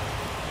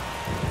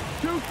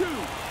 2-2.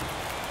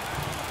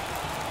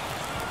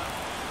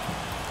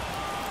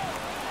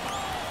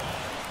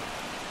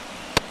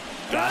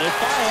 Got it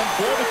by him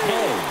for the K.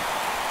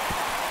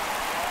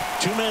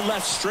 2 men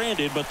left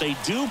stranded, but they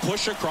do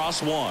push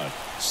across one.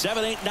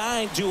 7, 8,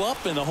 9 due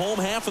up in the home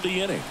half of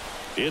the inning.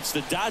 It's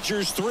the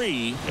Dodgers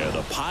 3 and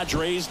the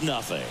Padres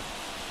nothing.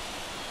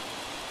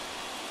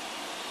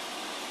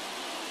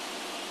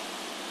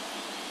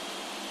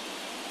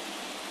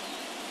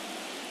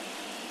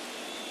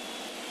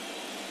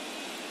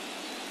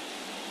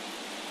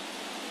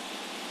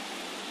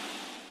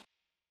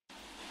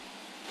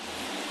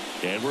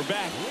 And we're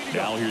back.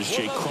 Now here's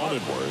Jake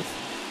Cronenworth.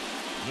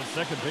 The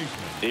second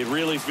baseman. It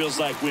really feels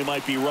like we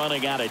might be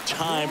running out of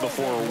time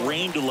before a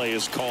rain delay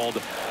is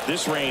called.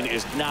 This rain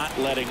is not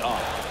letting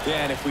up.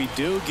 Yeah, and if we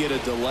do get a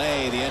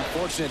delay, the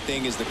unfortunate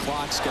thing is the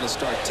clock's going to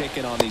start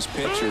ticking on these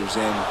pitchers,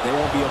 and they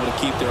won't be able to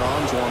keep their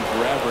arms warm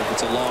forever if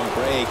it's a long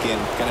break,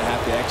 and going to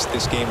have to exit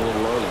this game a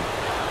little early.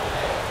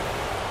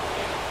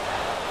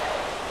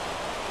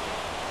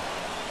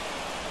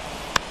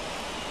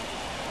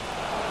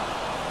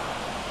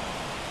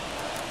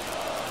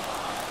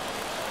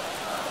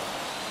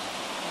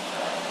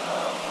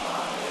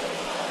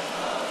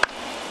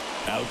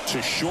 Out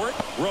to short,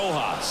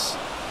 Rojas.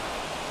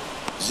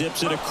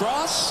 Zips it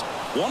across.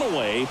 One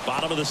away,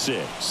 bottom of the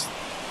 6th.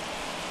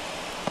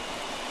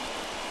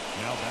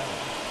 Now batting.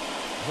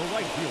 The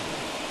right fielder.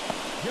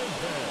 Here's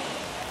there.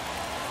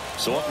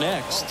 So up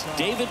next,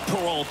 David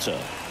Peralta.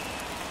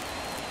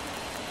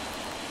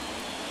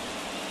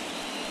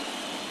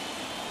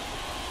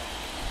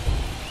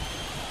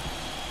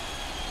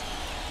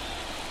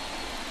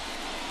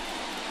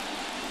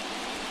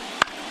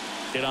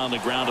 Hit on the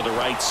ground to the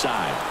right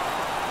side.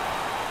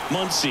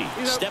 Muncy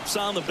steps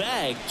on the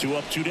bag. 2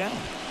 up, 2 down.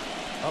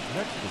 Up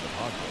next to the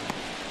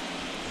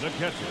Padres, the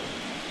catcher,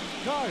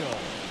 Kyle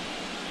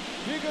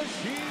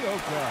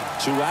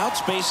Higashioka. 2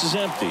 outs, base is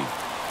empty.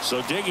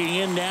 So digging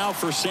in now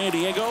for San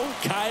Diego,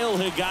 Kyle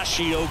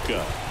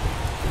Higashioka.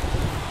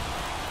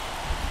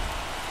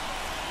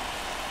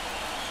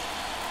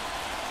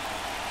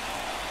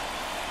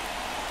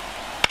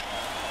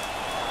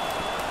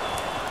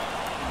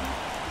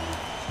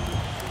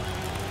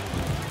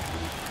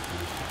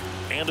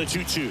 And a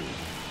 2-2.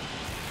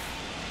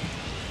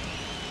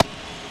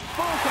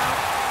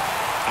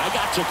 I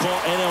got to call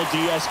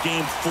NLDS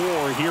Game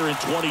 4 here in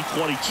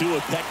 2022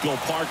 at Petco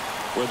Park,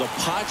 where the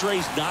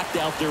Padres knocked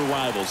out their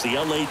rivals, the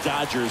LA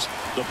Dodgers.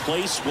 The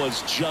place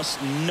was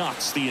just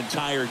nuts the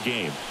entire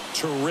game.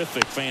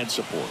 Terrific fan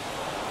support.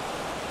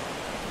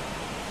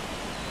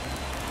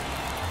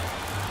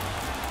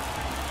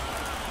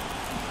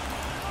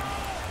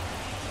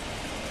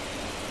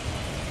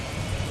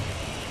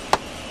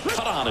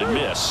 Cut on and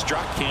miss,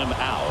 struck him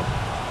out.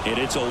 And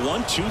it's a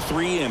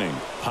 1-2-3 inning.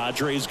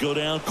 Padres go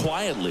down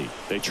quietly.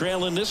 They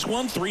trail in this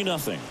one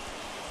 3-0.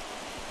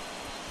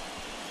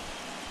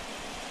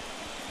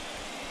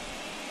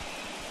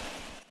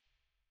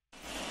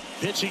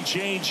 Pitching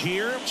change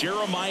here,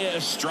 Jeremiah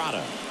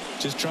Estrada.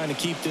 Just trying to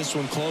keep this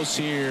one close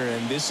here,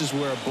 and this is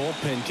where a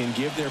bullpen can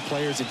give their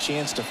players a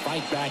chance to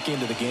fight back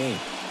into the game.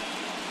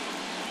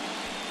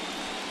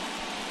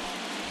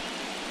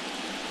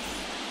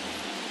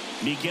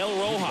 Miguel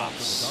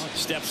Rojas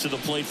steps to the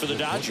plate for the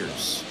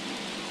Dodgers.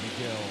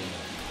 Miguel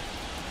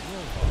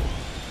Rojas.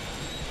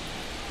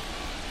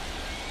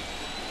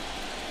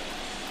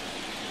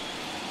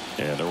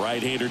 And the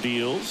right-hander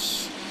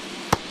deals.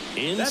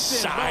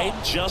 Inside,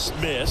 just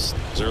missed.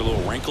 Is there a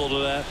little wrinkle to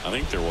that? I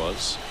think there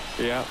was.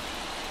 Yeah.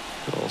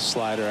 A little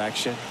slider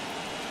action.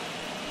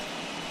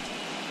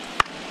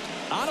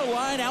 On a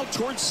line out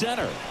towards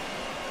center.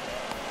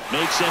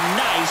 Makes a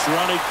nice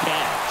running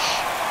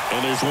catch.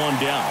 And there's one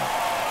down.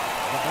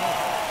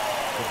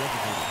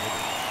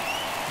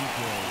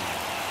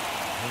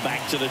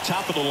 Back to the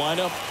top of the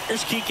lineup.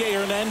 Here's Kike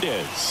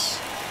Hernandez.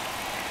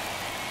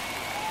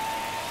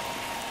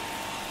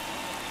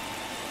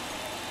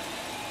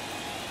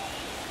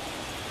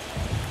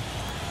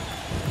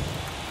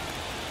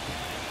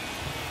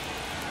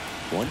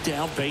 One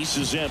down, base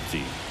is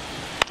empty.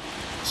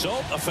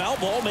 So a foul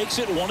ball makes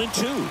it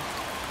 1-2.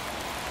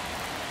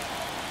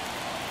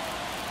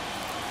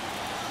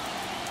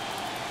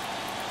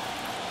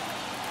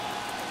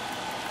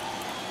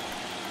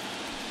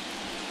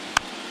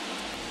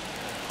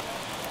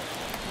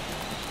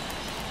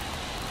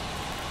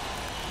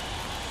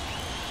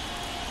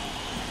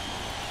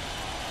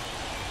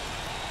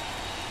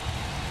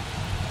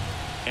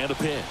 And a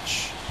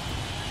pitch.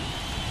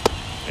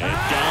 And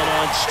down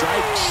on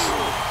strikes.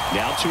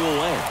 Now 2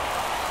 away.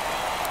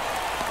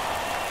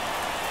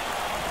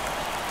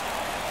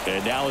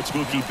 And now it's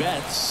Mookie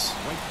Betts.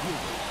 Right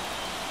fielder,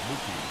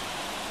 Mookie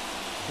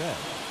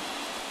Betts.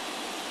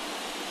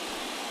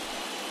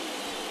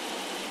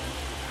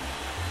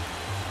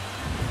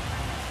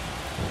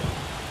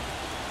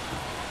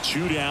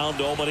 Two down,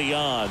 nobody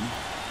on.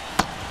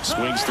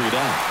 Swings through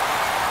that.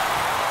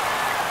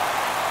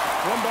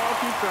 1 ball,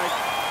 2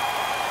 strikes.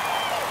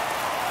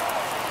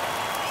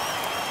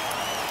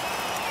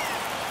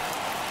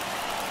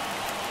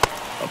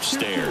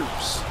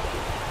 Upstairs.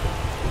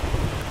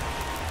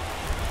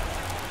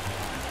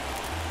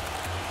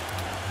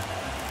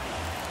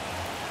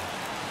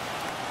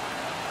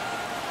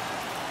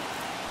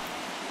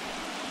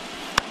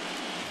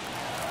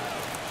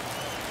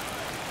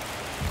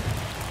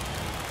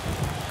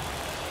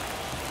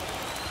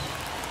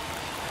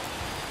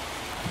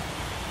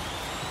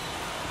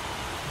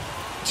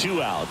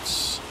 2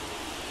 outs.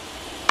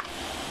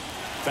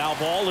 Foul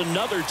ball,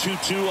 another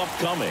 2-2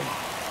 upcoming.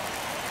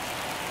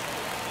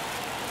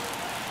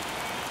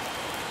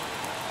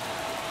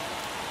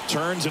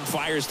 Turns and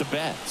fires to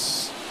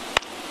Betts.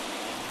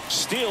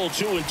 Still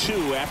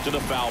 2-2 after the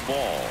foul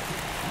ball.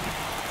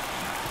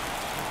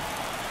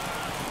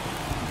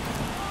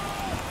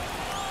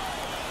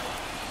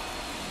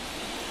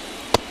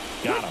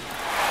 Got him.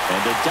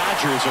 And the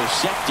Dodgers are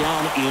set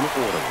down in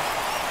order.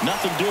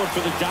 Nothing doing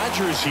for the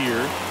Dodgers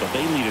here, but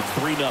they lead it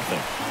 3-0.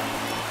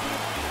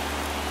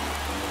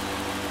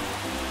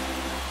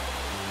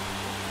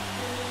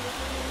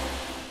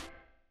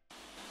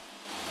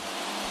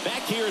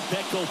 Back here at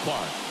Petco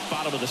Park,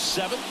 bottom of the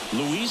 7th,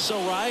 Luis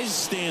Ariz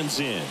stands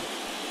in.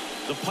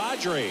 The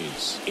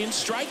Padres in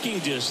striking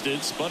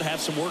distance, but have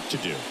some work to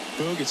do.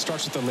 Boog, it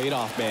starts with the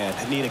leadoff man.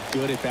 I need a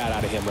good at bat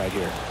out of him right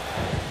here.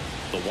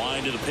 The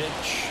wind of the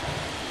pitch.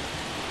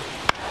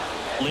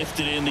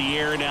 Lifted in the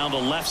air down the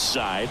left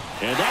side,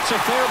 and that's a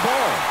fair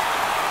ball.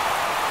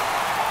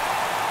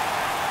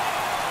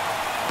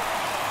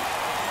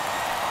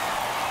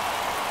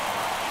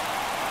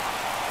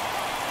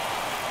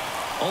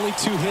 Only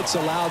 2 hits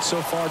allowed so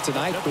far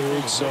tonight,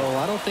 Boog, so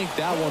I don't think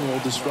that one will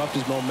disrupt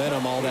his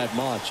momentum all that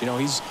much. You know,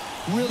 he's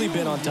really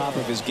been on top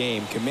of his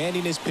game,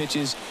 commanding his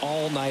pitches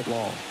all night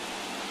long.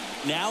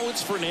 Now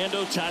it's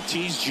Fernando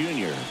Tatis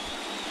Jr.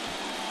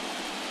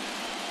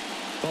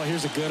 Well,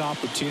 here's a good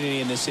opportunity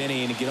in this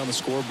inning to get on the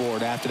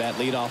scoreboard after that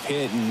leadoff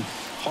hit, and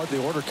hardly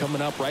order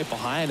coming up right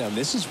behind him.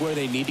 This is where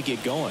they need to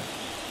get going.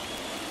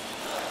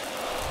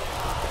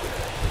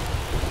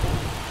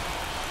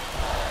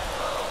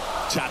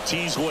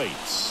 Tatis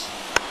waits.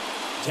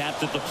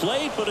 Tapped at the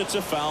plate, but it's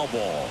a foul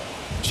ball.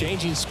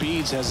 Changing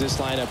speeds has this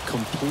lineup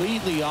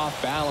completely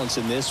off balance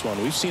in this one.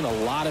 We've seen a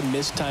lot of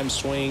mistimed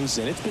swings,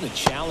 and it's been a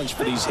challenge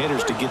for these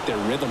hitters to get their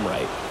rhythm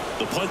right.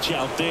 The punch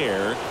out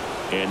there,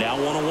 and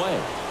now 1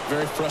 away.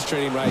 Very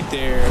frustrating right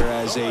there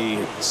as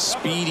a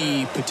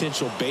speedy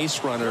potential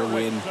base runner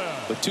when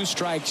with 2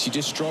 strikes you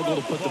just struggle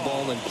to put the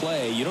ball in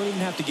play. You don't even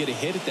have to get a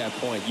hit at that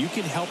point. You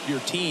can help your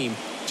team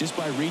just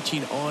by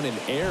reaching on an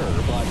error,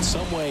 but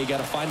some way you got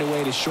to find a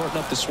way to shorten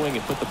up the swing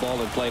and put the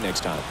ball in play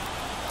next time.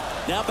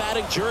 Now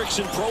batting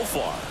Jurickson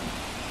Profar.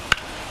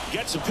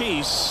 Gets a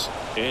piece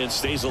and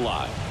stays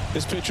alive.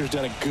 This pitcher's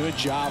done a good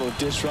job of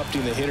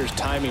disrupting the hitter's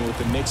timing with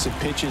the mix of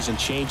pitches and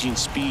changing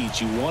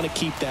speeds. You want to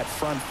keep that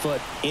front foot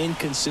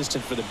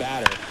inconsistent for the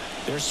batter.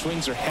 Their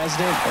swings are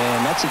hesitant,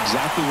 and that's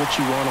exactly what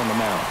you want on the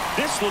mound.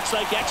 This looks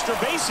like extra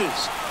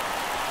bases.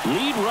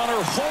 Lead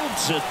runner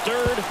holds at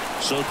third,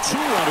 so 2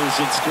 runners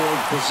in scoring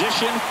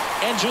position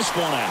and just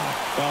 1 out.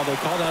 Well, they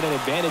called out an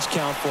advantage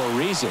count for a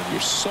reason. You're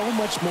so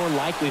much more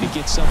likely to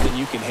get something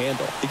you can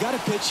handle. He got a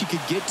pitch he could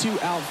get to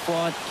out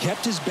front,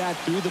 kept his bat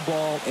through the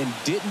ball, and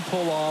didn't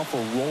pull off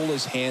or roll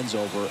his hands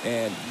over,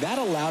 and that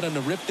allowed him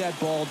to rip that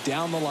ball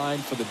down the line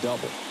for the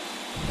double.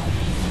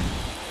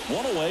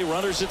 1 away,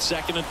 runners at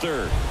second and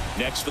third.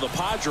 Next for the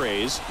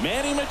Padres,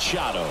 Manny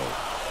Machado.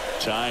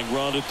 Tying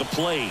run at the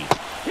plate.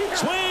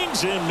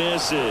 Swings and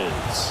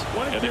misses.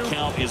 And the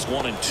count is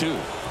 1-2.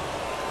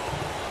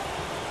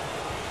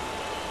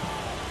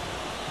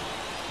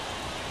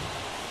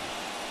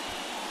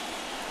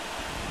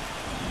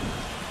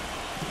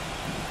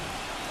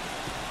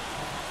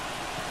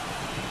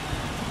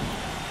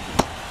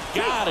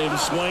 Got him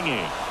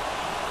swinging.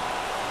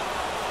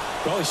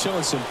 Well, he's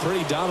showing some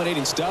pretty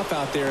dominating stuff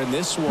out there in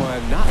this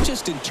one, not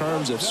just in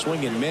terms of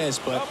swing and miss,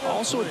 but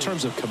also in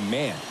terms of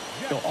command.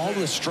 You know, all of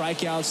the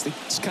strikeouts, they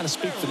just kind of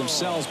speak for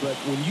themselves, but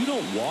when you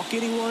don't walk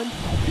anyone,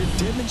 you're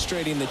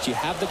demonstrating that you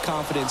have the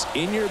confidence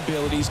in your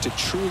abilities to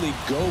truly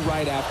go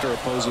right after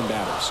opposing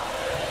batters.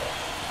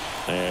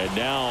 And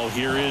now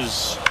here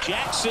is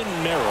Jackson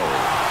Merrill.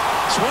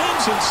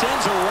 Swings and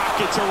sends a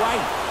rocket to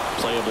right.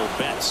 Playable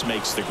Betts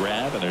makes the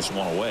grab, and there's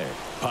 1 away.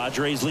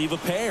 Padres leave a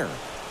pair.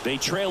 They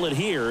trail it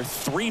here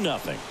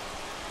 3-0.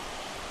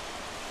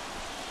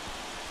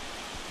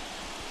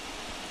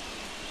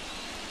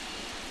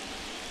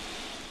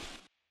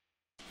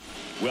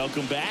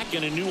 Welcome back,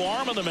 and a new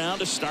arm on the mound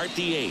to start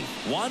the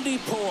 8th. Wandy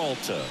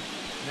Peralta.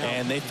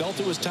 And they felt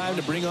it was time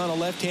to bring on a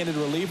left-handed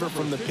reliever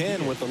from the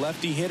pen with the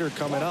lefty hitter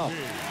coming up.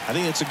 I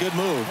think it's a good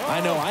move.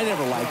 I know I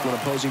never liked when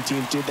opposing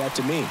teams did that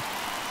to me.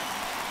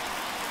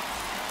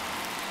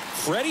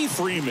 Freddie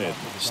Freeman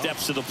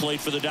steps to the plate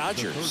for the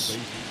Dodgers.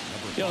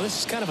 You know, this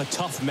is kind of a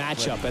tough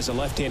matchup as a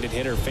left-handed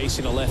hitter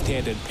facing a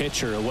left-handed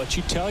pitcher. What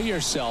you tell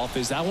yourself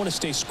is, I want to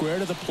stay square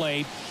to the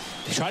plate,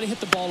 try to hit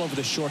the ball over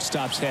the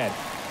shortstop's head.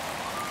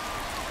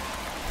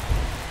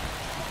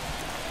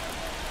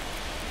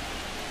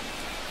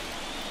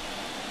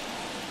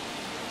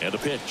 And a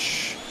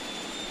pitch.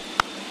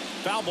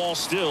 Foul ball,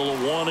 still a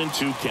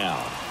 1-2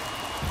 count.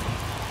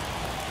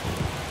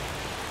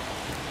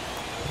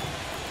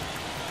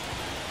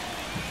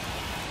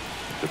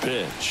 The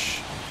pitch.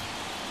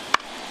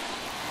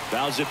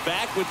 Fouls it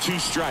back with 2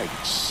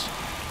 strikes.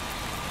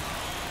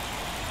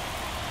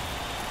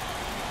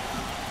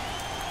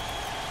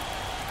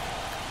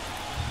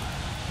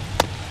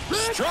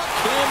 Struck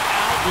him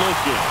out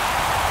looking.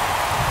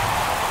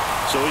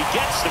 So he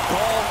gets the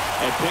call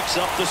and picks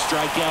up the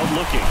strikeout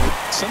looking.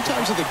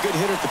 Sometimes with a good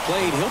hitter at the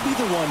plate, he'll be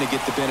the one to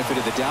get the benefit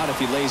of the doubt if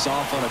he lays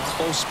off on a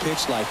close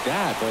pitch like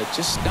that, but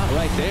just not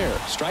right there.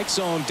 Strike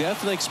zone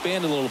definitely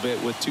expanded a little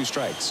bit with 2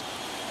 strikes.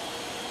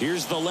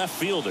 Here's the left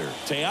fielder,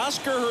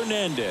 Teoscar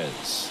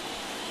Hernandez.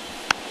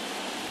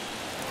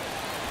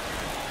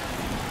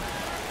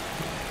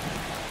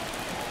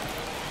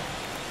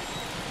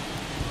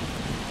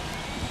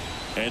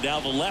 And now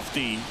the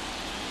lefty.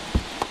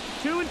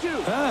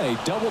 2-2.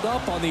 He doubled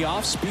up on the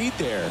off speed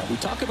there. We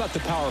talk about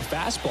the power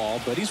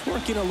fastball, but he's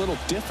working a little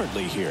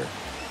differently here.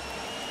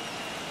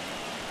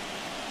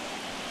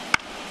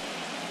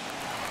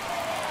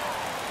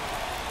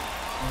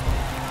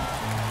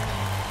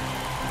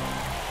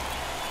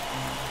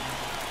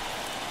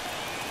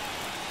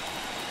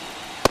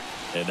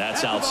 And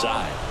that's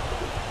outside.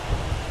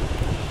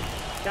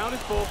 Count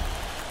is full.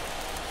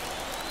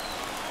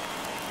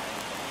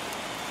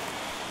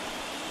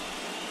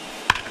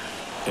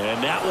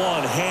 And that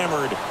one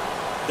hammered.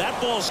 That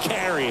ball's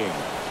carrying.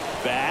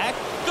 Back.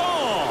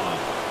 Gone.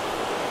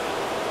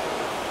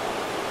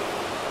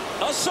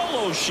 A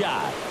solo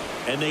shot.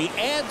 And they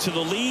add to the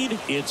lead.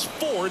 It's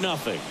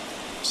 4-0.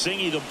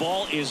 Singy, the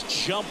ball is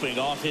jumping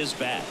off his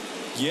bat.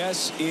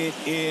 Yes, it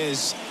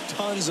is.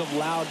 Tons of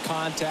loud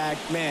contact.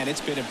 Man,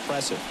 it's been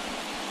impressive.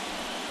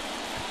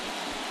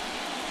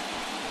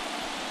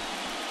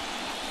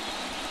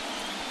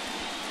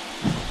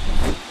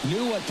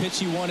 Knew what pitch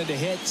he wanted to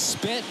hit.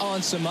 Spent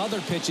on some other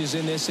pitches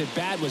in this at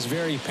bat. Was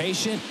very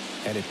patient,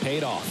 and it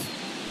paid off.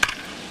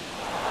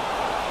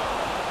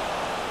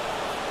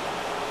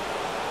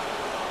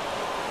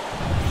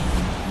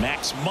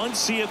 Max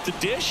Muncy at the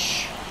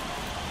dish.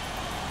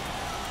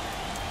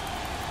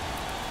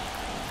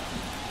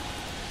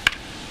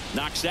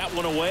 Knocks that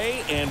one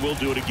away, and we'll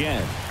do it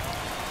again.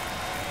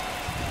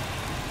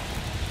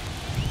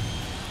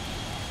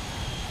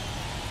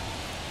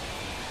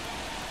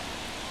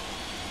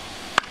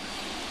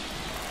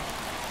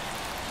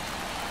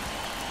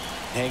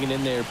 Hanging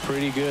in there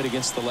pretty good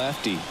against the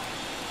lefty.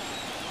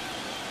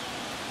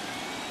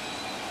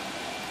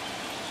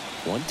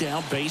 One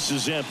down, base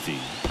is empty.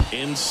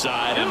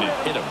 Inside, and it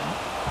hit him.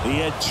 He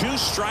had 2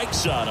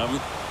 strikes on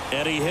him,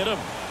 and he hit him.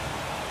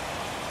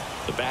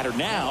 The batter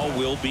now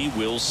will be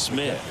Will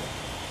Smith.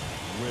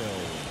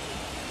 Will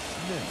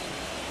Smith.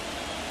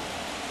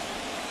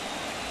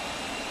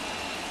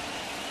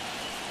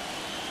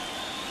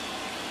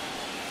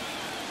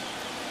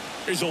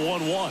 Here's a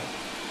 1-1.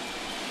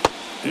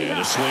 And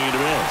a swing and a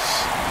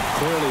miss.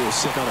 Clearly was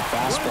sitting on a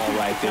fastball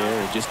right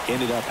there and just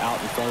ended up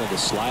out in front of the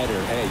slider.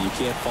 Hey, you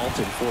can't fault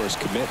him for his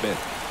commitment.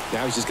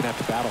 Now he's just going to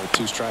have to battle with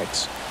 2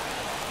 strikes.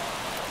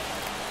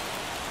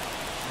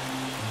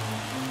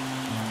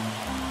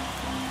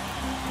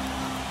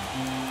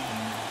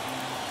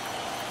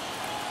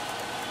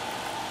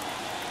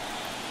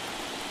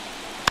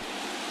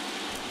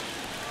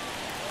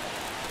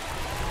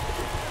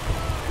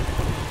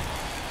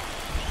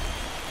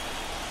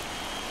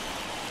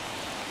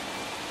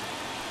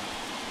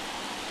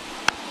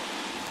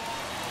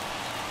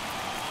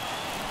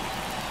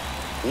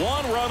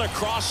 One run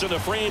across in the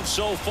frame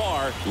so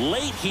far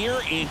late here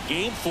in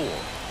game 4.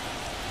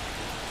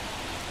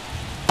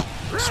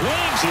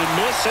 Swings and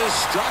misses,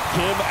 struck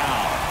him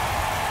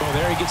out. Well,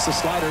 there he gets the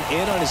slider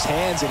in on his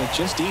hands, and it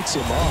just eats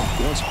him off.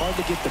 You know, it's hard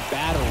to get the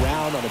bat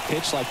around on a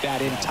pitch like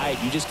that in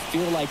tight. You just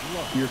feel like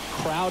you're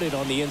crowded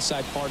on the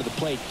inside part of the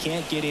plate.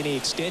 Can't get any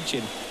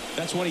extension.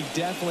 That's what he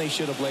definitely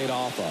should have laid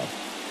off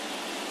of.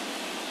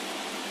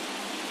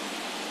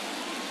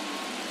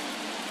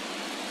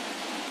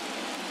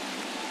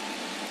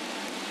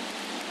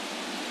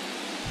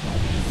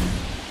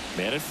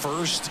 Man at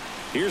first.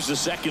 Here's the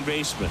second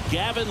baseman,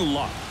 Gavin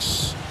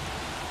Lux.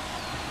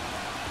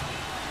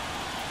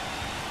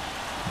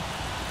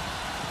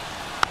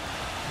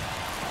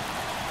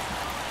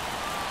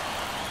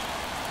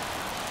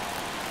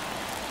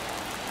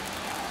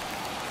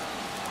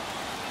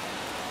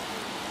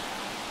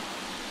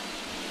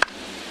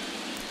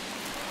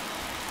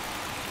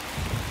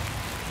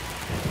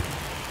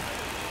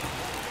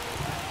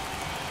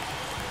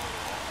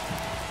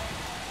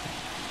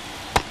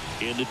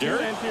 In the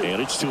dirt, and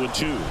it's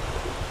 2-2.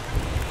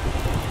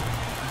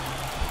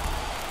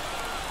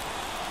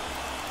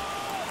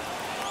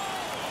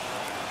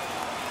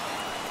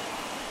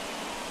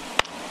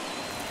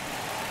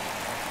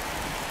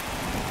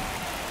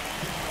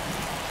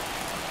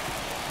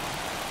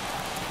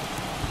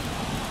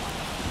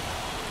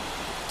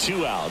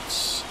 Two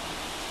outs.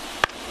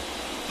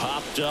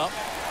 Popped up.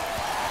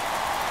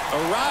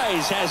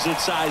 Arise has it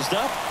sized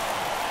up.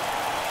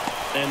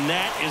 And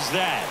that is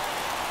that.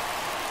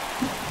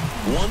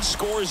 1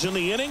 scores in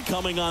the inning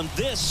coming on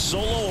this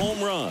solo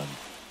home run.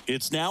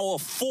 It's now a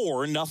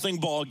 4-0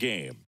 ball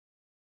game.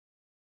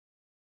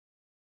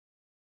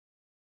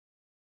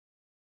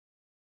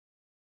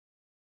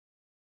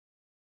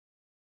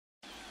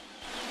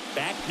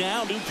 Back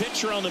now, new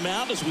pitcher on the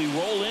mound as we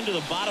roll into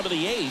the bottom of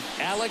the 8th,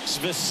 Alex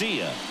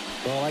Vesia.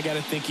 Well, I got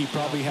to think he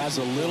probably has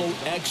a little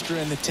extra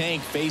in the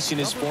tank facing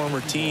his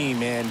former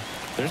team, and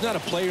there's not a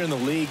player in the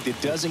league that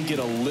doesn't get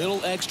a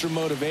little extra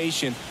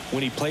motivation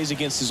when he plays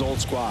against his old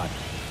squad.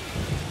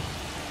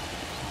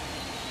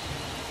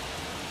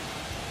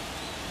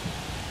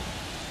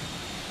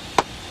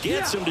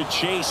 Gets him to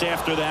chase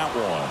after that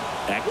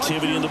one.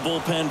 Activity in the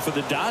bullpen for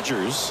the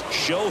Dodgers.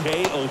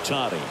 Shohei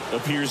Ohtani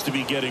appears to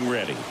be getting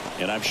ready,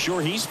 and I'm sure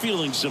he's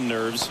feeling some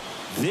nerves.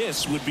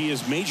 This would be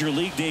his major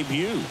league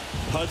debut.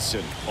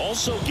 Hudson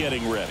also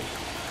getting ready.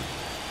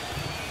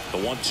 The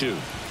 1-2.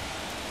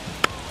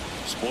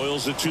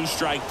 Spoils the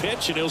 2-strike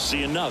pitch, and he'll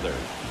see another.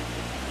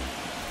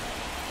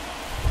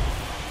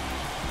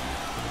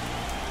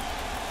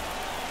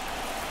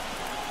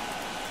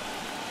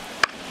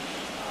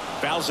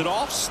 Fouls it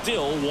off.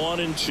 Still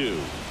 1-2.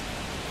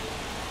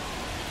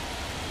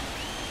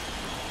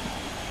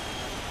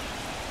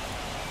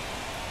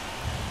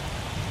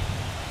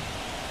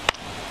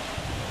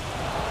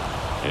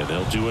 And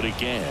they'll do it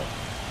again.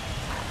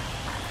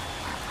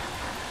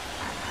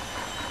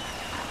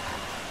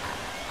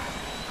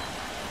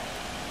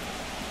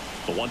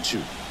 The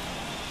 1-2.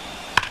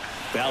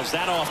 Fouls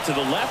that off to the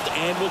left,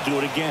 and will do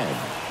it again.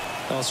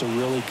 Also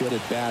really good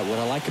at bat. What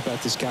I like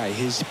about this guy,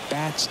 his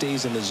bat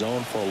stays in the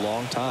zone for a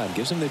long time.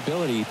 Gives him the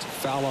ability to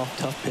foul off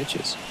tough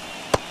pitches.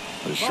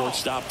 The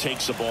shortstop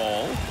takes the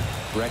ball.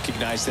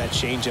 Recognize that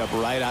changeup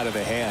right out of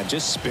the hand.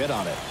 Just spit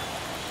on it.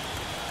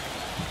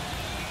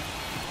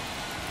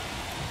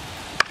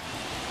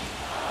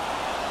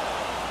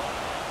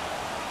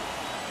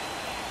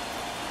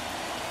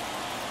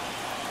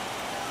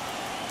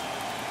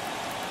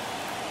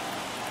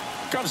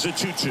 Comes a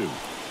 2-2.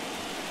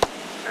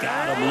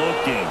 Got him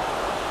looking.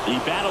 He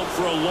battled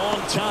for a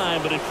long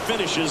time, but it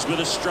finishes with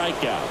a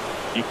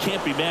strikeout. You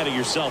can't be mad at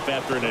yourself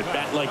after an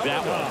at-bat like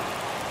that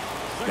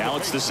one. Now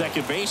it's the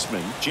second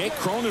baseman, Jake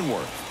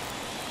Cronenworth.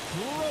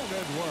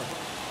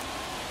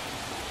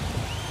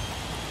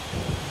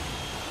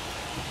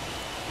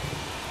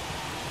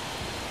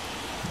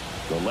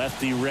 The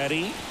lefty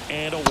ready,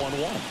 and a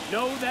 1-1.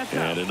 No, that's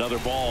out. And another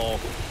ball.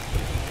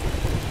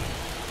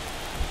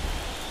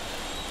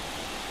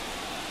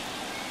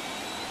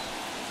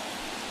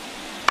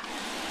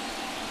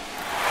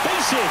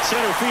 Hit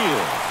center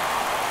field.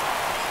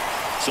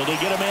 So they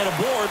get a man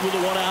aboard with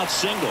a 1-out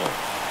single.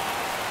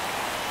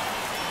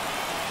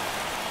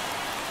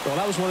 Well,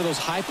 that was one of those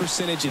high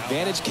percentage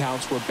advantage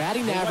counts where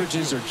batting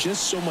averages are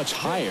just so much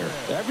higher.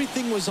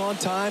 Everything was on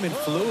time and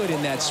fluid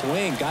in that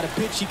swing. Got a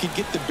pitch he could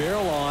get the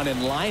barrel on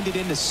and lined it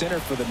into center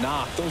for the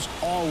knock. Those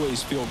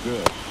always feel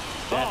good.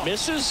 That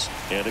misses,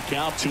 and a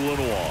count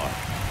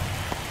 2-1.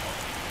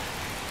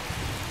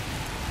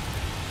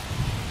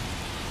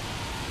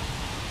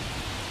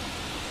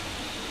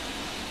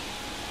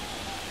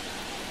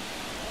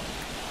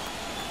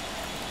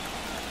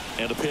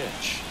 And a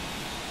pitch.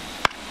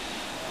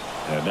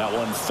 And that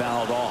one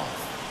fouled off.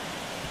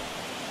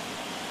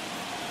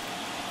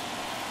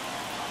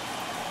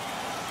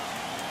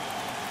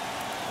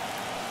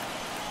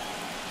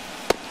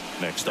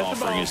 Next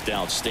offering is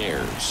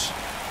downstairs.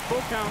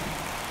 Full count.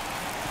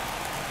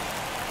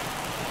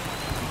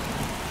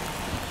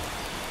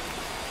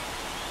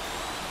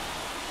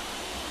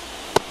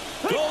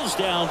 Goes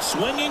down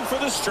swinging for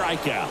the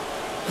strikeout.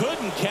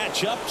 Couldn't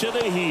catch up to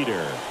the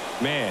heater.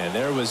 Man,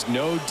 there was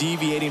no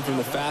deviating from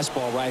the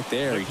fastball right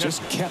there. He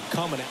just kept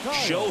coming.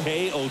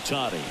 Shohei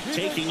Ohtani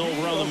taking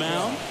over on the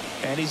mound.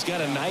 And he's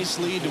got a nice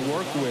lead to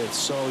work with,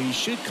 so he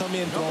should come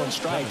in throwing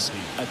strikes,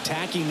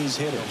 attacking these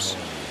hitters.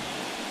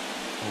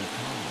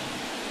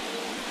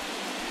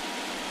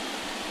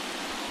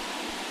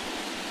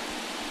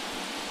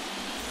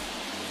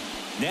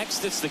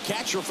 Next, it's the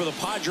catcher for the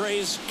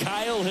Padres,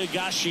 Kyle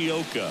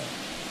Higashioka.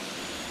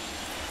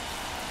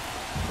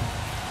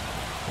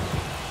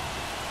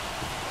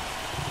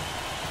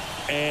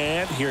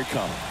 And here it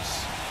comes.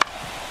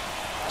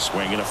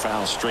 Swinging a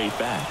foul straight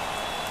back.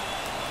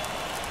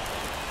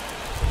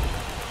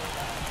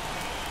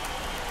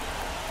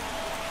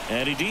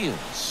 And he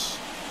deals.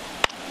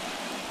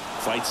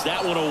 Fights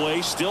that one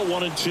away. Still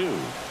 1-2.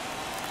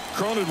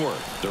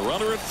 Cronenworth, the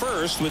runner at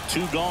first with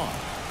 2 gone.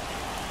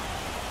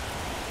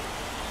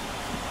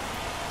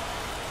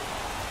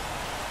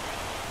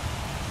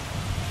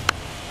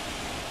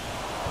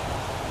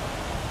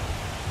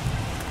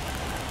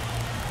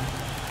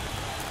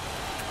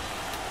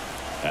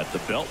 At the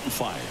belt and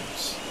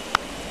fires.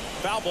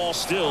 Foul ball,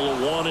 still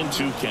a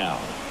 1-2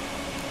 count.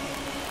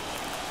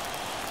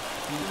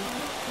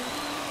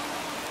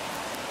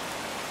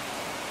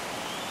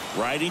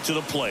 Righty to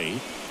the plate.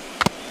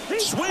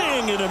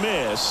 Swing and a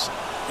miss.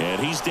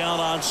 And he's down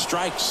on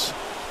strikes.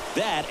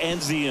 That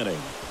ends the inning.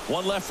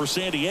 One left for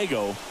San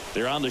Diego.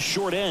 They're on the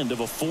short end of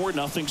a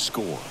 4-0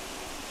 score.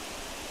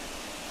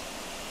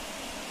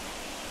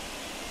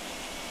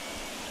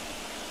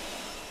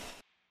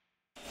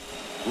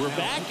 We're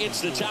back.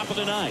 It's the top of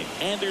the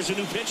ninth, and there's a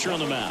new pitcher on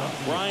the mound,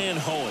 Ryan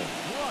Hoeing.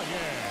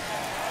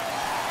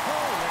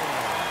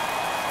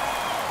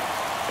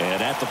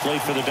 And at the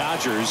plate for the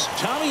Dodgers,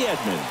 Tommy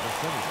Edman.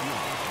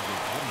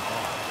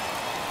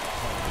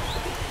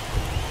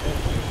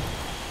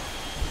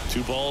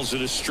 2 balls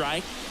and a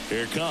strike.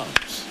 Here it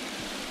comes.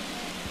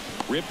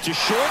 Ripped to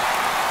short.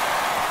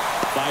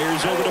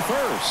 Fires over to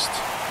first.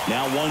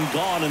 Now 1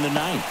 gone in the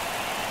 9th.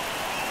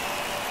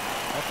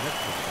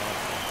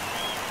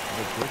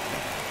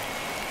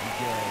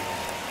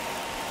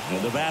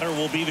 And the batter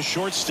will be the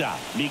shortstop,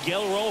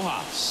 Miguel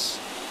Rojas.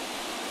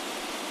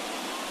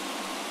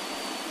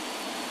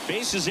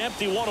 Base is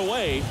empty, 1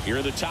 away. Here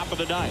at the top of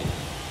the 9th.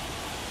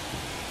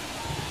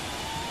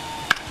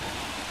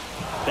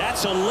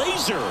 That's a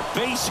laser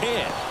base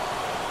hit.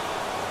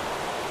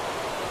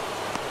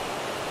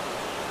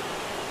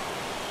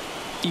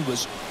 He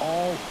was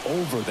all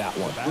over that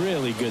one.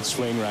 Really good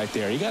swing right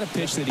there. He got a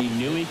pitch that he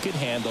knew he could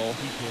handle,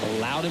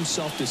 allowed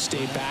himself to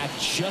stay back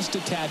just a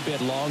tad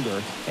bit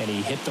longer, and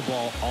he hit the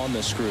ball on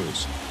the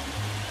screws.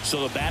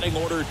 So the batting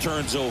order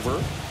turns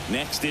over.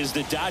 Next is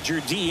the Dodger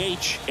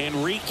DH,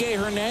 Enrique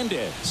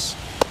Hernandez.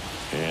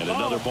 And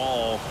another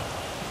ball.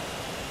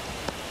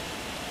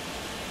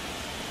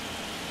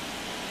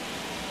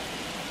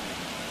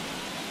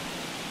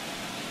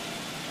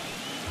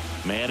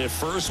 Man at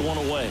first, 1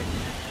 away.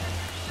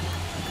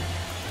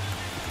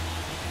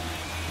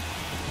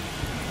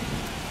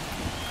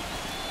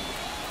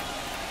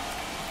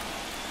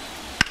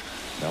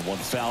 That one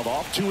fouled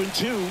off,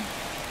 2-2.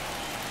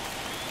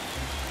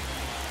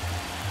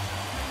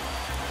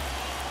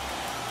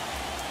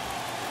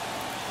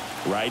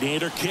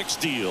 Right-hander kicks,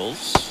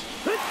 deals.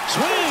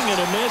 Swing and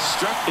a miss,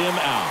 struck him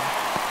out.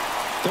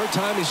 3rd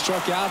time he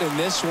struck out in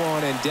this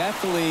one, and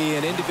definitely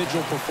an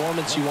individual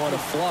performance you want to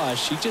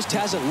flush. He just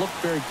hasn't looked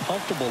very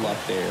comfortable up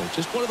there.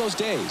 Just one of those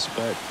days.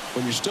 But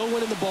when you're still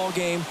winning the ball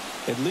game,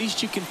 at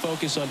least you can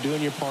focus on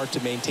doing your part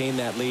to maintain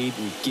that lead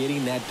and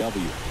getting that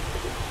W.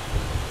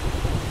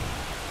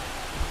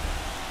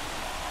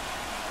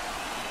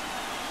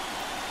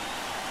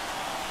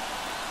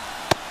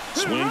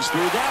 Swings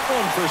through that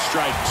one for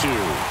strike 2.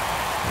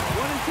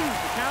 1-2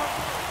 the count.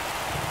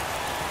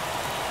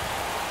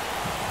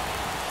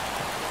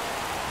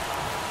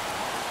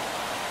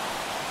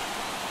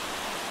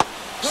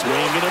 Swing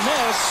and a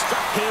miss,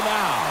 struck him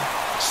out.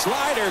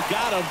 Slider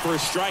got him for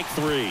strike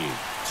 3.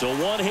 So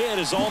 1 hit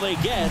is all they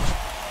get.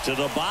 To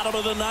the bottom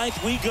of the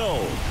 9th we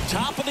go.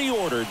 Top of the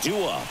order,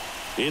 due up.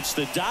 It's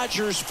the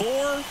Dodgers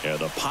 4 and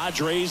the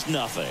Padres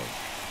nothing.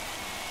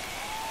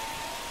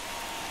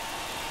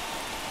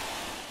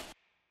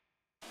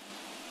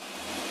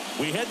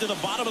 We head to the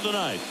bottom of the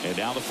 9th. And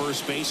now the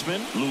first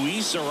baseman,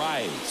 Luis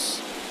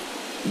Arias.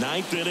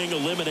 9th inning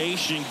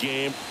elimination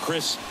game.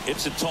 Chris,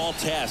 it's a tall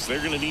task. They're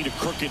going to need a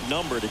crooked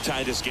number to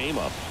tie this game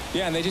up.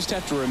 Yeah, and they just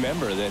have to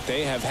remember that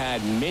they have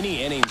had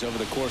many innings over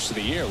the course of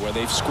the year where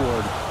they've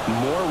scored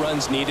more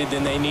runs needed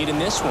than they need in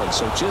this one.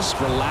 So just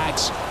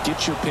relax,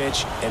 get your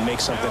pitch, and make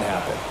something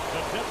happen.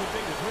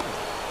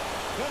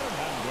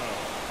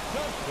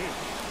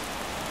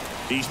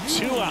 He's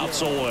 2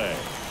 outs away.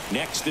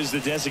 Next is the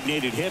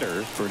designated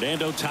hitter,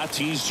 Fernando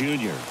Tatis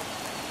Jr.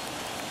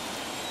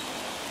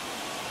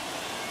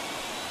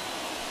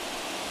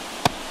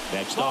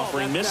 Next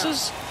offering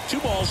misses. 2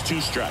 balls, 2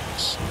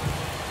 strikes.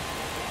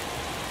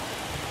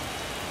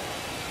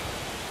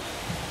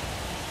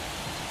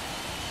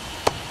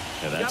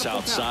 And that's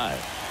outside.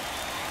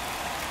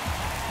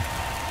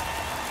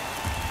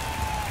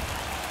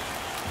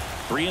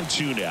 Three and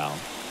 2 now.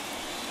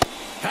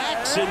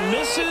 Hacks and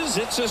misses.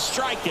 It's a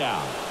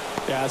strikeout.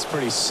 Yeah, that's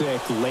pretty sick.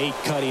 Late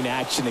cutting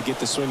action to get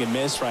the swing and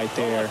miss right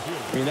there.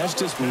 I mean, that's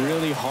just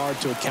really hard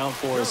to account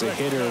for as a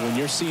hitter when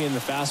you're seeing the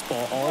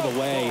fastball all the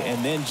way,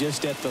 and then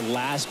just at the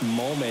last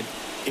moment,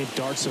 it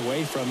darts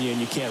away from you and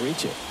you can't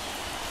reach it.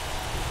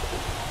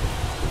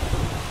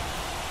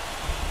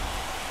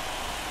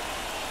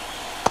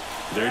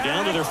 They're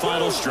down to their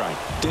final strike.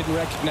 Didn't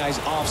recognize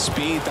off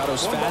speed, thought it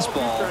was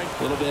fastball,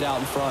 a little bit out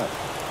in front.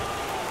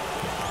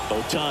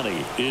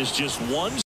 Ohtani is just 1